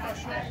দাম আছে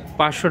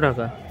 500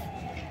 টাকা।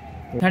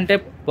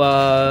 এখানটায়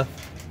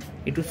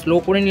একটু স্লো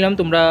করে নিলাম,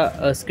 তোমরা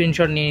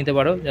স্ক্রিনশট নিয়ে নিতে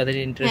পারো যাদের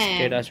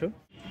ইন্টারেস্টেড আছো।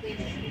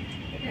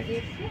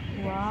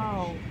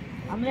 ওয়াও,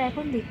 আমরা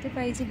এখন দেখতে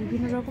পাই যে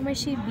বিভিন্ন রকমের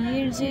সেই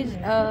বিয়ের যে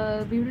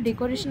বিভিন্ন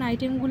ডেকোরেশন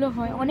আইটেমগুলো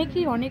হয়,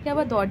 অনেকে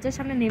আবার দরজার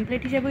সামনে নেম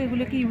প্লেট হিসেবে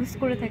এগুলোকে ইউজ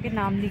করে থাকে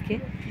নাম লিখে।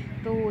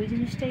 তো ওই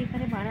জিনিসটা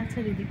এখানে বানাচ্ছে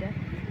দিদিটা,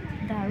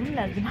 দারুণ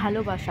লাগছে।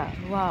 ভালোবাসা,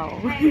 ওয়াও।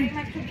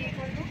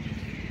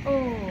 ও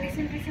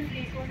রিসেন্ট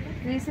বিয়ে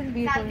করেছে,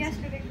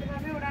 দেখতে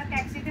পাবে ওরা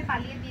ট্যাক্সিতে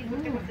পালিয়ে দিয়ে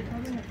ঘুরতে ঘুরতে।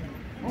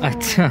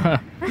 আচ্ছা,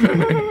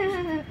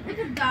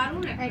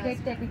 দারুণ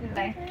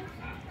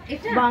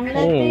একটা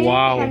বাংলাতে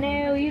মানে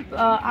ওই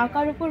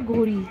আঁকার উপর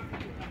ঘড়ি,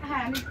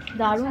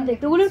 দারুণ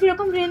দেখতে। ওগুলো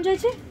কিরকম রেঞ্জ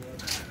আছে?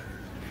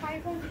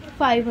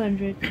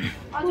 500।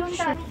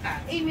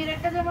 এই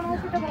মিররটা যেমন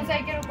আছে এটা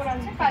মোজাইকের উপর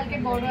আছে, কালকে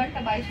বড় একটা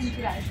 22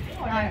 ইঞ্চির আসবে।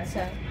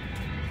 আচ্ছা,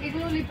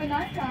 এগুলো লিপে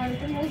নয়, আর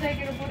এটা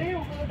মোজাইকের উপরে,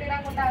 ওগুলো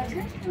টেরাকোটা আছে,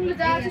 ওগুলো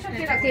যা আছে সব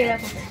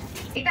টেরাকোটা।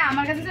 এটা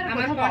আমার কাছে যারা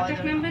কথা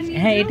কন্টাক্ট নাম্বার নিয়ে,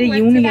 হ্যাঁ এটা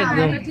ইউনিক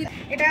একদম।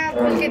 এটা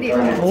বলকে দিও।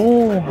 ও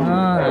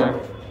হ্যাঁ,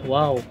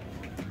 ওয়াও।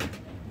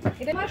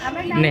 এটা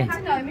আমার নাম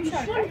হচ্ছে নয়মি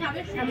সরকার,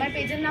 আমার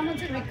পেজের নাম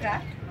হচ্ছে বিক্রা,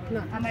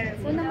 আমার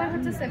ফোন নাম্বার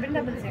হচ্ছে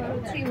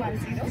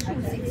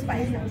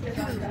 7003102657।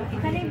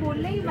 এখানে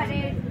বললেই মানে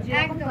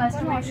যেরকম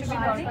কাস্টমার অসুবিধা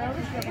দরকার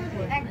হবে সেরকম।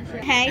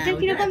 হ্যাঁ এটা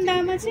কিরকম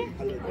দাম আছে?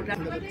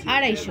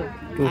 250।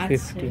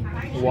 250।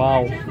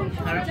 ওয়াও,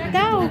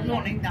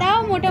 তাও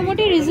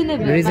মোটামুটি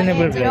রিজনেবল প্রাইস।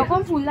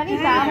 যেরকম ফুলদানির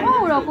দাম হয়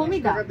ওরকমই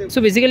দাম। সো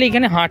বেসিক্যালি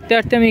এখানে হাঁটতে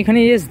হাঁটতে আমি এখানে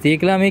জাস্ট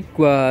দেখলাম এই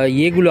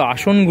ইয়েগুলো,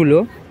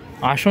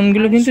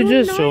 আসনগুলো কিন্তু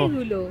জাস্ট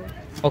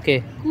ওকে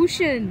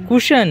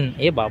কুশন।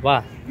 এ বাবা,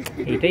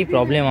 এটাই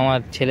প্রবলেম আমার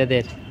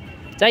ছেলেদের।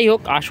 যাই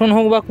হোক, আসন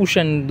হোক বা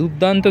কুশন,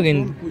 দুর্দান্ত।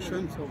 কিন্তু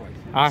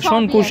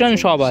আসন কুশন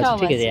সব আছে,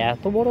 ঠিক আছে।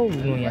 এত বড়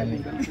নই আমি।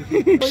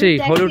 সেই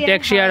হলুদ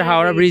ট্যাক্সি আর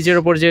হাওড়া ব্রিজের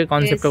ওপর যে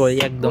কনসেপ্টটা বলি,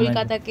 একদম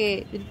কলকাতাকে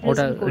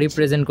ওটা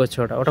রিপ্রেজেন্ট করছে,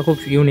 ওটা খুব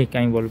ইউনিক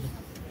আমি বলবো।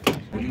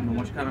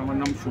 নমস্কার, আমার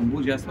নাম শম্ভু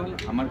জয়সওয়াল।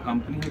 আমার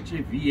কোম্পানি হচ্ছে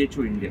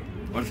VHO India,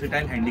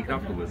 versatile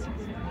handicraft overseas.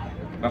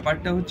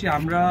 ব্যাপারটা হচ্ছে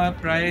আমরা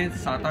প্রায়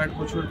 7-8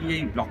 বছর দিয়ে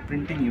এই ব্লক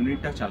প্রিন্টিং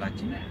ইউনিটটা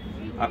চালাচ্ছি।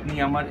 আপনি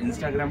আমার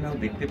ইনস্টাগ্রামেও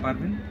দেখতে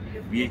পারবেন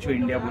VHO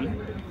ইন্ডিয়া বলে,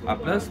 আর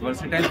প্লাস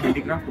ভার্সেটাইল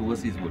হ্যান্ডিক্রাফট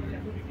ওভারসিজ বলে।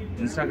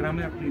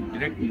 ইনস্টাগ্রামে আপনি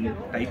ডিরেক্ট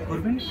টাইপ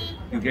করবেন,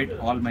 you get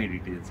all my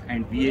details,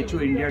 and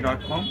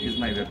vhoindia.com is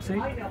my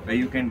website wire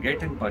you can get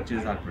and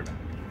purchase hour product.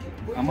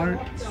 আমার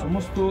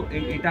সমস্ত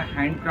এটা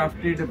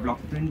হ্যান্ডক্রাফটেড ব্লক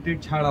প্রিন্টেড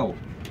ছাড়াও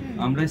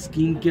আমরা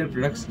স্কিন কেয়ার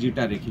প্রোডাক্টস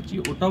যেটা রেখেছি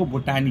ওটাও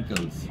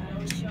বোটানিক্যালস।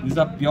 This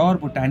R pure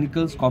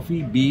বোটানিক্যালস coffee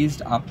based.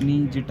 আপনি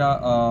যেটা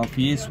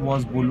ফেস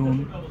ওয়াশ বলুন,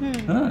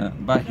 হ্যাঁ,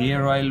 বা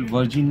hair oil,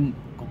 virgin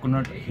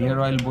coconut hair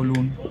oil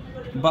বলুন,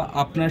 বা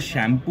আপনার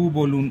শ্যাম্পু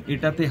বলুন,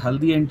 এটাতে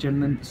হলদি অ্যান্ড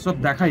চন্দন সব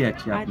দেখা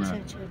যাচ্ছে আপনার,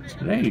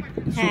 right?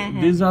 So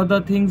this are the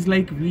things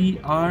like we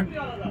are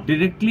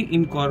directly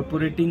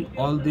incorporating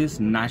all these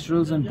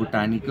naturals and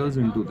botanicals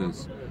into this.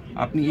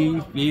 আপনি এই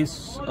ফেস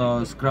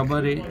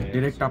স্ক্রাবারে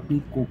ডিরেক্ট আপনি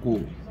কোকো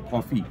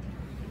কফি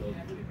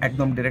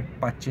একদম ডিরেক্ট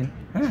পাচ্ছেন,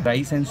 হ্যাঁ,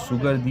 রাইস অ্যান্ড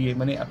সুগার দিয়ে,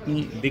 মানে আপনি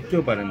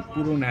দেখতেও পারেন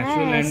পুরো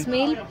ন্যাচারাল অ্যান্ড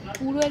স্মেল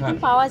পুরো একদম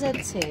পাওয়া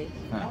যাচ্ছে।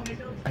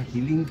 হ্যাঁ,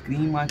 হিলিং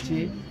ক্রিম আছে,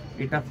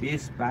 এটা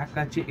ফেস প্যাক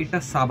আছে, এটা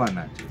সাবান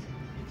আছে।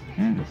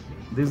 হ্যাঁ,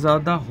 this are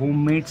the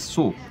homemade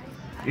soap.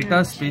 এটা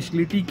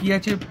স্পেশালিটি কি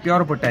আছে,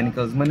 পিওর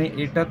বোটানিক্যালস, মানে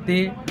এটাতে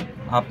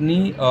আপনি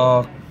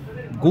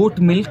গোট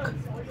মিল্ক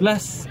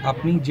প্লাস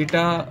আপনি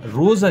যেটা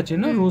রোজ আছে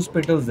না, রোজ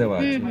পেটালস দেওয়া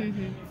আছে,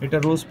 এটা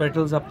রোজ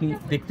পেটালস আপনি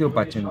দেখতেও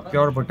পাচ্ছেন,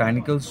 পিওর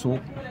বোটানিক্যাল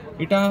সোপ।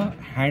 এটা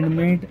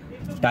হ্যান্ডমেড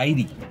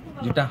ডায়েরি,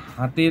 যেটা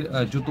হাতের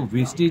যত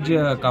ওয়েস্টেজ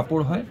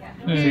কাপড় হয়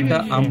সেটা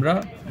আমরা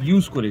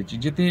ইউজ করেছি,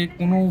 যাতে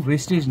কোনো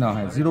ওয়েস্টেজ না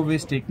হয়, জিরো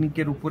ওয়েস্ট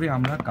টেকনিকের উপরে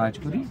আমরা কাজ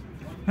করি।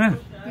 হ্যাঁ,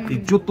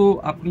 যত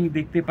আপনি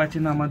দেখতে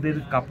পাচ্ছেন আমাদের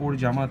কাপড়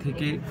জামা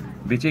থেকে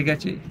বেঁচে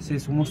গেছে সেই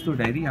সমস্ত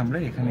ডায়েরি আমরা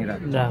এখানে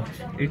রাখি।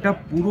 এটা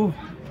পুরো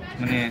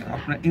মানে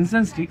আপনার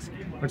ইনসেন্স স্টিক্স,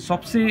 বাট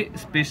সবচেয়ে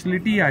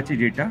স্পেশালিটি আছে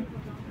যেটা,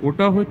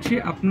 ওটা হচ্ছে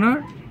আপনার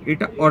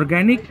এটা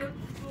organic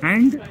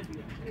and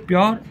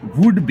pure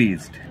would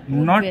based,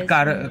 not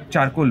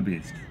charcoal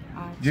based,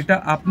 যেটা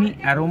আপনি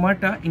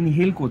অ্যারোমাটা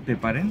ইনহেল করতে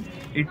পারেন।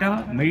 এটা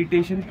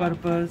মেডিটেশন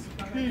পারপাস,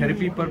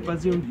 থেরাপি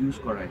পারপাসেও ইউজ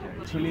করা যায়।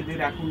 ছেলেদের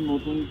এখন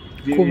নতুন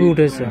খুবই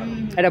উঠেছে,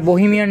 এটা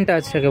বোহেমিয়ান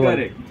টাচ থাকে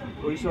বলে,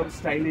 ওই সব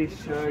stylish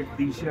shirt,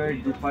 T shirt,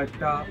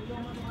 dupatta,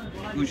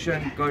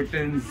 cushion,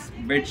 curtains,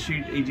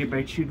 bedsheet, এই যে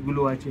বেডশিট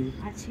গুলো আছে,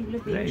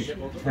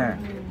 হ্যাঁ,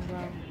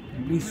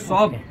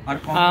 সব। আর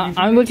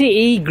আমি বলছি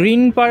এই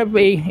গ্রিন পার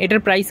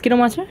এটার প্রাইস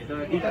কিরকম আছে?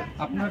 এটা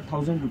আপনার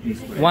 1000 রুপিস,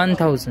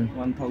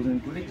 1000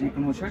 করে যে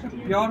কোনো শার্ট,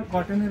 পিওর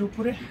কটনের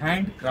উপরে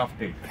hand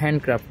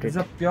crafted, is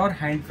a pure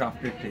hand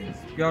crafted things,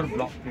 pure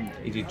block print.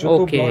 এই যে যত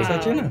ব্লকস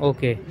আছে না,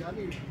 ওকে,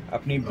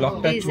 আপনি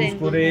ব্লকটা চুজ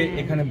করে,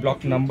 এখানে ব্লক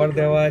নাম্বার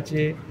দেওয়া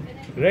আছে,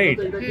 right,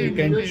 you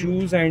can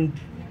choose and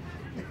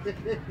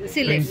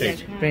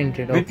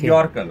printed with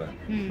your colour,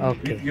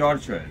 with your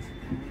choice.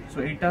 So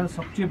এটা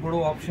সবচেয়ে বড়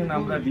অপশন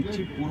আমরা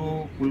দিচ্ছি পুরো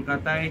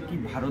কলকাতায় কি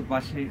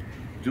ভারতবর্ষে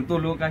যত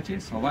লোক আছে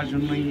সবার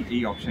জন্যই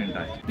এই অপশনটা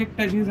আছে।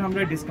 প্রত্যেকটা জিনিস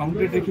আমরা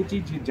ডিসকাউন্টেড রেখেছি,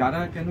 যে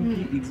যারা কেন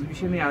কি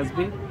এক্সিবিশনে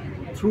আসবে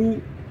থ্রু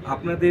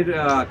আপনাদের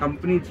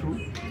কোম্পানি থ্রু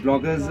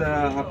ব্লগার্স,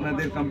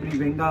 আপনাদের কোম্পানি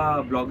ভেঙ্গা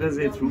ব্লগার্স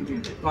এর থ্রু,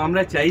 তো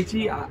আমরা চাইছি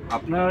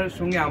আপনার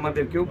সঙ্গে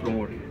আমাদেরকেও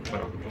প্রমোট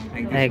করা।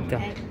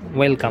 একদম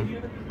ওয়েলকাম।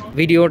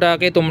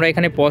 ভিডিওটাকে তোমরা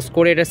এখানে পজ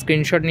করে এটা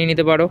স্ক্রিনশট নিয়ে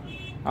নিতে পারো,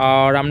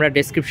 আর আমরা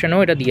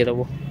ডেসক্রিপশনেও এটা দিয়ে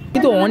দেবো।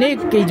 কিন্তু অনেক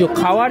এই যে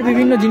খাওয়ার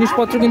বিভিন্ন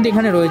জিনিসপত্র কিন্তু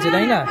এখানে রয়েছে,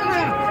 তাই না?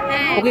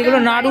 ওকে, এগুলো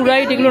নাড়ু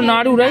রাইট, এগুলো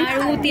নাড়ু রাইট,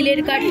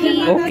 তিলের কাঠি,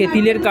 ওকে,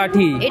 তিলের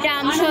কাঠি, এটা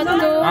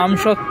আমসত্ত্ব,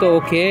 আমসত্ত্ব,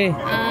 ওকে,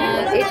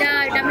 এটা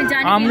আমি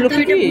জানি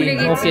আমলকি,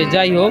 ওকে,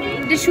 যাই হোক,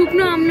 এটা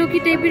শুকনো আমলকি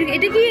টাইপের।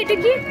 এটা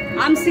কি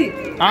আমসি,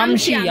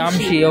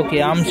 আমসি, ওকে,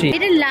 আমসি।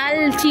 এটা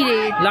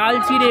লাল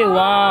চিড়ে,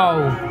 ওয়াও,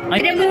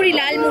 এটা মুড়ি,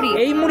 লাল মুড়ি।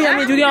 এই মুড়ি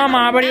আমি যদি আমার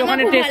মা বাড়ি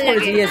ওখানে টেস্ট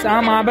করেছি, ইয়েস,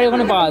 আমার মা বাড়ি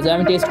ওখানে পাওয়া যায়,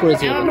 আমি টেস্ট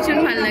করেছি, আমার ভীষণ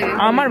ভালো লাগে,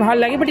 আমার ভালো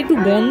লাগে, বাট একটু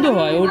গন্ধ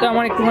হয়, ওটা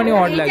আমার একটুখানি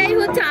অড লাগে। এটাই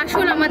হচ্ছে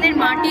আসল আমাদের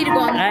মাটির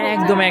গন্ধ। হ্যাঁ,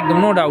 একদম,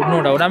 নো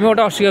ডাউট, আমি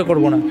ওটা অস্বীকার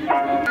করবো না।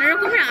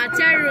 রকমের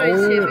আচার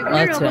রয়েছে,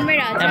 বিভিন্ন রকমের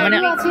আচার, মানে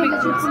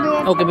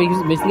ওকে,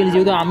 বেসিক্যালি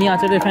যেহেতু আমি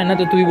আচারের ফ্যান না,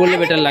 তো তুই বললে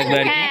বেটার লাগবে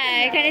আর কি। হ্যাঁ,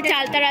 এখানে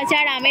চালতার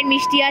আচার, আমের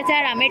মিষ্টি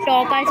আচার, আমের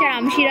টক আচার,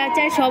 আমশির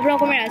আচার, সব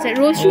রকমের আচার।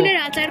 রসুনের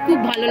আচার খুব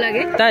ভালো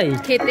লাগে তাই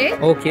খেতে,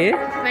 ওকে,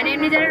 মানে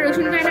এমনি যারা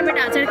রসুন খায় না, বাট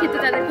আচার খেতে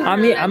তাদের খুব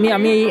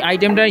আমি এই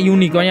আইটেমটা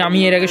ইউনিক, মানে আমি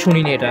এর আগে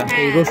শুনিনি এটা,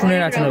 এই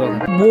রসুনের আচার।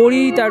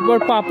 বড়ি, তারপর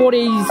পাপড়,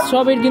 এই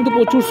সবের কিন্তু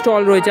প্রচুর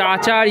স্টল রয়েছে,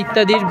 আচার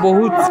ইত্যাদির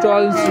বহুত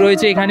স্টলস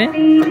রয়েছে এখানে।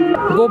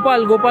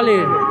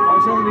 গোপালের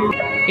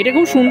এটা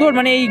খুব সুন্দর,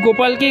 মানে এই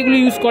গোপালকে এগুলো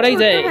ইউজ করাই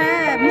যায়।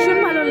 হ্যাঁ, ভীষণ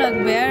ভালো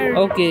লাগবে। আর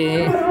ওকে,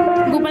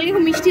 গোপালকে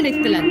খুব মিষ্টি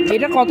দেখতে লাগবে।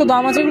 এটা কত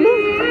দাম আছে এগুলো?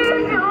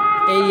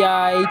 এই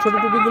ছোট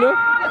টুপিগুলো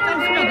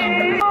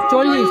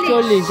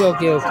 40,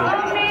 ওকে,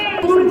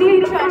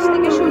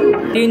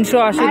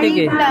 380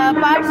 থেকে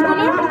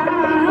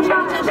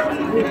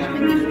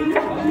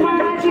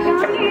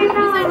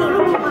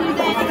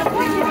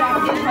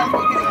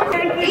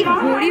এই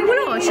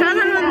ঘড়িগুলো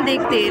অসাধারণ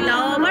দেখতে,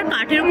 তাও আবার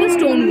কাঠের উপর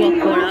স্টোন ওয়ার্ক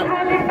করা,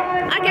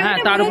 হ্যাঁ,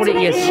 তার উপরে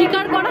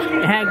শিকার করা,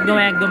 হ্যাঁ,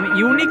 একদম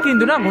ইউনিক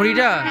কিন্তু না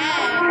ঘড়িটা,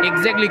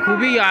 এক্স্যাক্টলি,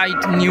 খুবই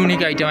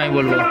ইউনিক আইটেম আমি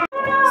বলবো।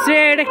 সে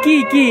এটা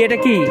কি এটা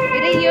কি?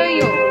 এটা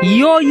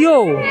ইয়ো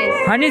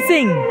হানি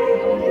সিং।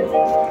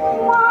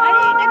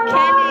 আরে এটা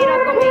খেলে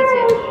এরকম হয়েছে,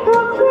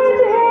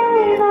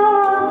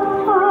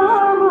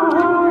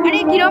 আরে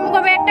কিরকম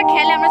কবে একটা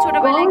খেলে আমরা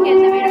ছোটবেলায়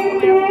খেলতাম এরকম।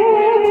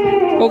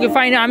 ওকে,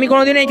 ফাইন, আমি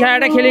কোনোদিন এই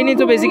খেলাটা খেলিনি,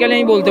 তো বেসিক্যালি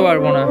আমি বলতে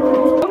পারবো না।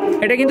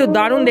 এটা কিন্তু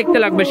দারুণ দেখতে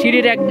লাগবে,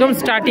 সিঁড়ির একদম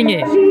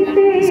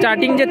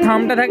স্টার্টিং যে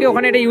থামটা থাকে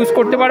ওখানে এটা ইউজ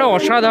করতে পারো,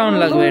 অসাধারণ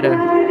লাগবে এটা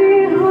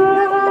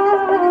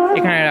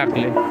এখানে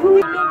রাখলে।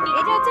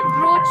 এটা হচ্ছে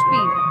ব্রোচ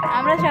পিন,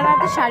 আমরা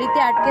সাধারণত শাড়িতে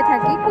আটকে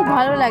থাকি, খুব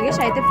ভালো লাগে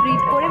শাড়িতে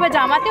প্রিন্ট করে, বা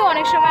জামাতেও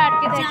অনেক সময়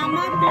আটকে থাকি।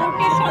 জামা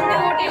কোটের সঙ্গে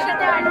ওটের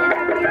সাথে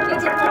আটকে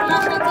থাকে,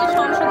 পলাশ আছে,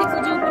 সরস্বতী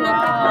পুজো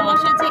উপলক্ষে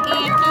পলাশ আছে,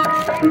 এই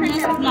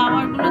একটা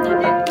ফ্লাওয়ারগুলো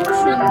দেখতে খুব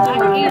সুন্দর,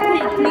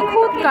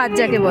 নিখুঁত কাজ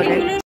যাকে বলে।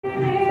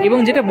 এবং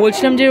যেটা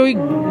বলছিলাম যে ওই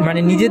মানে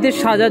নিজেদের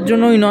সাজার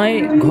জন্যই নয়,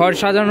 ঘর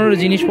সাজানোর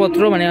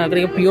জিনিসপত্র, মানে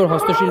এটাকে পিওর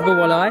হস্তশিল্প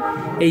বলা হয়।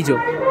 এই যে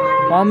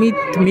অমিত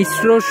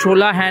মিশ্র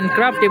শোলা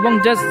হ্যান্ডক্রাফট, এবং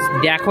জাস্ট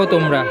দেখো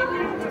তোমরা,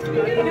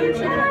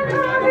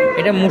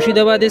 এটা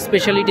মুর্শিদাবাদের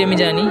স্পেশালিটি আমি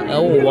জানি।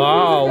 ও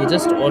ওয়াও,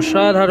 জাস্ট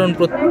অসাধারণ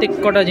প্রত্যেক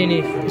কটা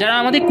জিনিস। যারা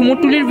আমাদের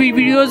কুমোরটুলির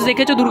ভিডিওস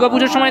দেখেছো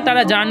দুর্গাপুজোর সময়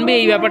তারা জানবে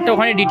এই ব্যাপারটা,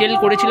 ওখানে ডিটেল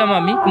করেছিলাম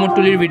আমি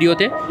কুমোরটুলির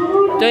ভিডিওতে।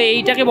 তো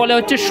এইটাকে বলা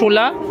হচ্ছে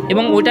শোলা,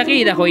 এবং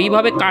ওটাকেই দেখো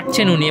এইভাবে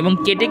কাটছেন উনি, এবং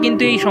কেটে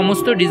কিন্তু এই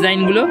সমস্ত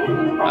ডিজাইনগুলো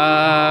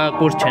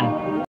করছেন।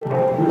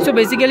 সো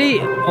বেসিক্যালি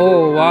ও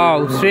ওয়াও,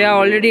 শ্রেয়া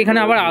অলরেডি এখানে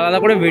আবার আলাদা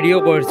করে ভিডিও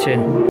করছে।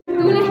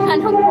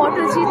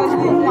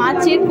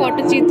 মাছের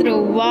পটচিত্র,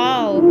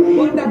 ওয়াও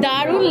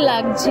দারুণ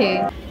লাগছে।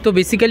 তো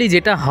বেসিক্যালি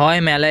যেটা হয়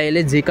মেলা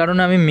এলে, যে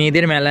কারণে আমি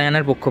মেয়েদের মেলায়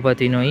আনার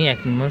পক্ষপাতী নই, এক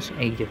মাস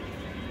এই যে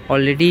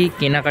অলরেডি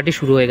কেনাকাটি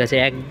শুরু হয়ে গেছে।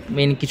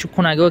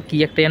 কিছুক্ষণ আগেও কি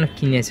একটা যেন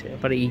কিনেছে,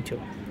 এবার এই যে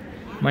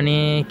মানে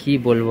কি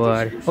বলবো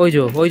আর,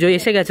 ওই যে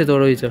এসে গেছে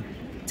তোর, ওই যে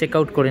চেক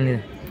আউট করে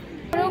নিয়ে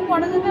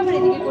পড়া যাবে, আবার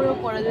এদিকে করেও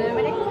পড়া যাবে।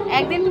 মানে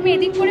একদিন তুমি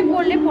এদিক করে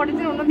পড়লে, পরের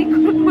দিন অন্য দিক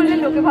করে পড়লে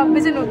লোকে ভাববে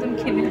যে নতুন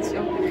কিনেছো।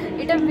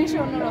 এটা বেশ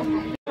অন্যরকম,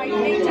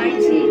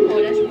 চাইছি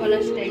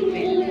পলাশ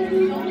টাইপের।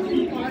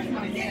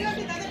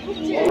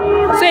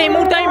 সো এই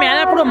মুহূর্তে আমি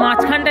মেলার পুরো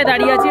মাঝখানটায়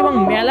দাঁড়িয়ে আছি, এবং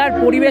মেলার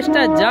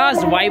পরিবেশটা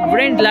জাস্ট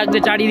ভাইব্রেন্ট লাগছে।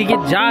 চারিদিকে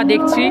যা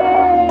দেখছি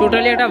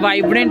টোটালি একটা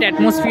ভাইব্রেন্ট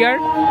অ্যাটমসফিয়ার,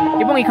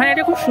 এবং এখানে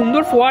একটা খুব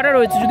সুন্দর ফোয়ারা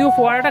রয়েছে, যদিও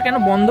ফোয়ারাটা কেন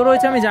বন্ধ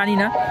রয়েছে আমি জানি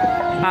না।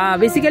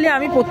 বেসিক্যালি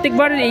আমি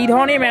প্রত্যেকবার এই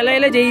ধরনের মেলা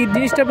এলে যেই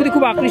জিনিসটার প্রতি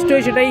খুব আকৃষ্ট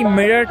হই সেটা এই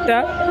মিররটা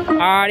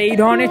আর এই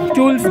ধরনের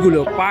টুলসগুলো।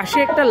 পাশে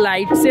একটা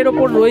লাইটসের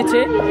ওপর রয়েছে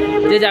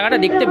যে জায়গাটা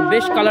দেখতে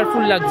বেশ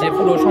কালারফুল লাগছে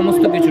পুরো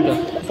সমস্ত কিছুটা,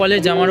 ফলে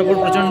জামার ওপর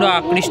প্রচণ্ড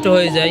আকৃষ্ট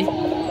হয়ে যায়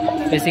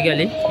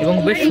বেসিক্যালি, এবং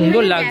বেশ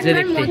সুন্দর লাগছে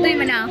দেখতে।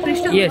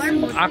 ইয়েস,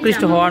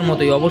 আকৃষ্ট হওয়ার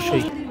মতোই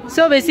অবশ্যই।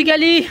 সো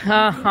বেসিক্যালি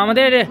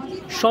আমাদের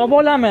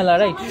সবলা মেলা,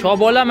 রাইট,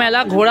 সবলা মেলা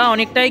ঘোরা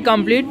অনেকটাই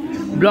কমপ্লিট।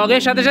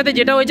 ব্লগের সাথে সাথে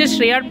যেটা হয়েছে,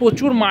 শ্রেয়ার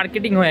প্রচুর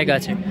মার্কেটিং হয়ে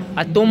গেছে।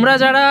 আর তোমরা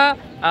যারা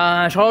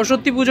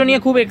সরস্বতী পুজো নিয়ে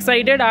খুব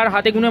এক্সাইটেড, আর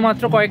হাতে গুনে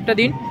মাত্র কয়েকটা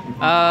দিন,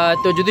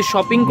 তো যদি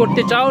শপিং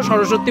করতে চাও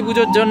সরস্বতী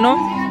পুজোর জন্য,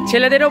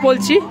 ছেলেদেরও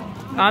বলছি,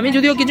 আমি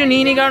যদিও কিছু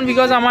নিইনি, কারণ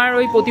বিকজ আমার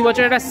ওই প্রতি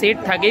বছর একটা সেট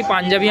থাকেই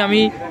পাঞ্জাবি,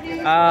 আমি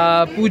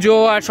পুজো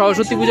আর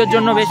সরস্বতী পুজোর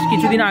জন্য বেশ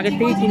কিছুদিন আগের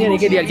থেকেই কিনে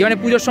রেখে দিই আর কি, মানে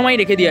পুজোর সময়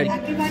রেখে দিই আর কি।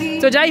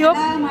 তো যাই হোক,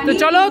 তো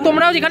চলো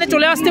তোমরাও যেখানে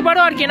চলে আসতে পারো,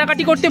 আর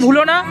কেনাকাটি করতে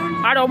ভুলো না।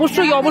 আর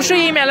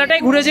অবশ্যই এই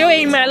মেলাটায় ঘুরে যেও।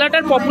 এই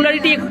মেলাটার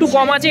পপুলারিটি একটু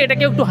কম আছে,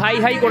 এটাকে একটু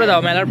হাই করে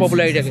দাও মেলার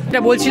পপুলারিটাকে।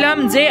 এটা বলছিলাম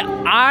যে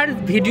আর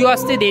ভিডিও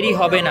আসতে দেরি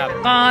হবে না,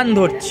 কান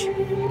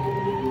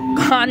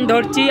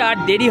ধরছি আর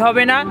দেরি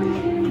হবে না।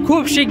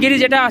 খুব শিগগিরই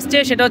যেটা আসছে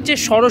সেটা হচ্ছে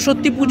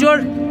সরস্বতী পুজোর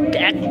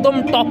একদম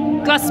টপ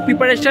ক্লাস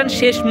প্রিপারেশন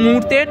শেষ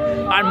মুহূর্তের,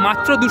 আর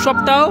মাত্র 2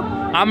 সপ্তাহ।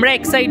 আমরা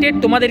এক্সাইটেড,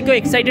 তোমাদেরকেও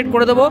এক্সাইটেড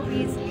করে দেবো।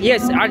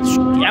 ইয়েস, আর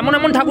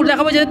এমন ঠাকুর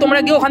দেখাবো যাতে তোমরা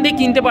গিয়ে ওখান থেকে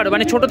কিনতে পারো,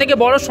 মানে ছোটো থেকে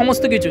বড়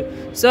সমস্ত কিছু।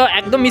 সো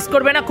একদম মিস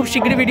করবে না, খুব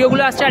শীঘ্রই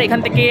ভিডিওগুলো আসছে। আর এখান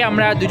থেকে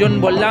আমরা দুজন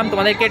বললাম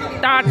তোমাদেরকে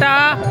টাটা,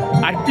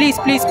 আর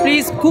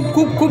প্লিজ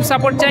খুব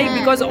সাপোর্ট চাই,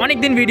 বিকজ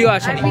অনেকদিন ভিডিও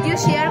আসেনি।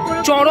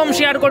 চরম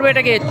শেয়ার করবে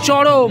এটাকে,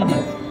 চরম।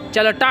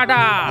 চলো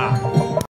টাটা।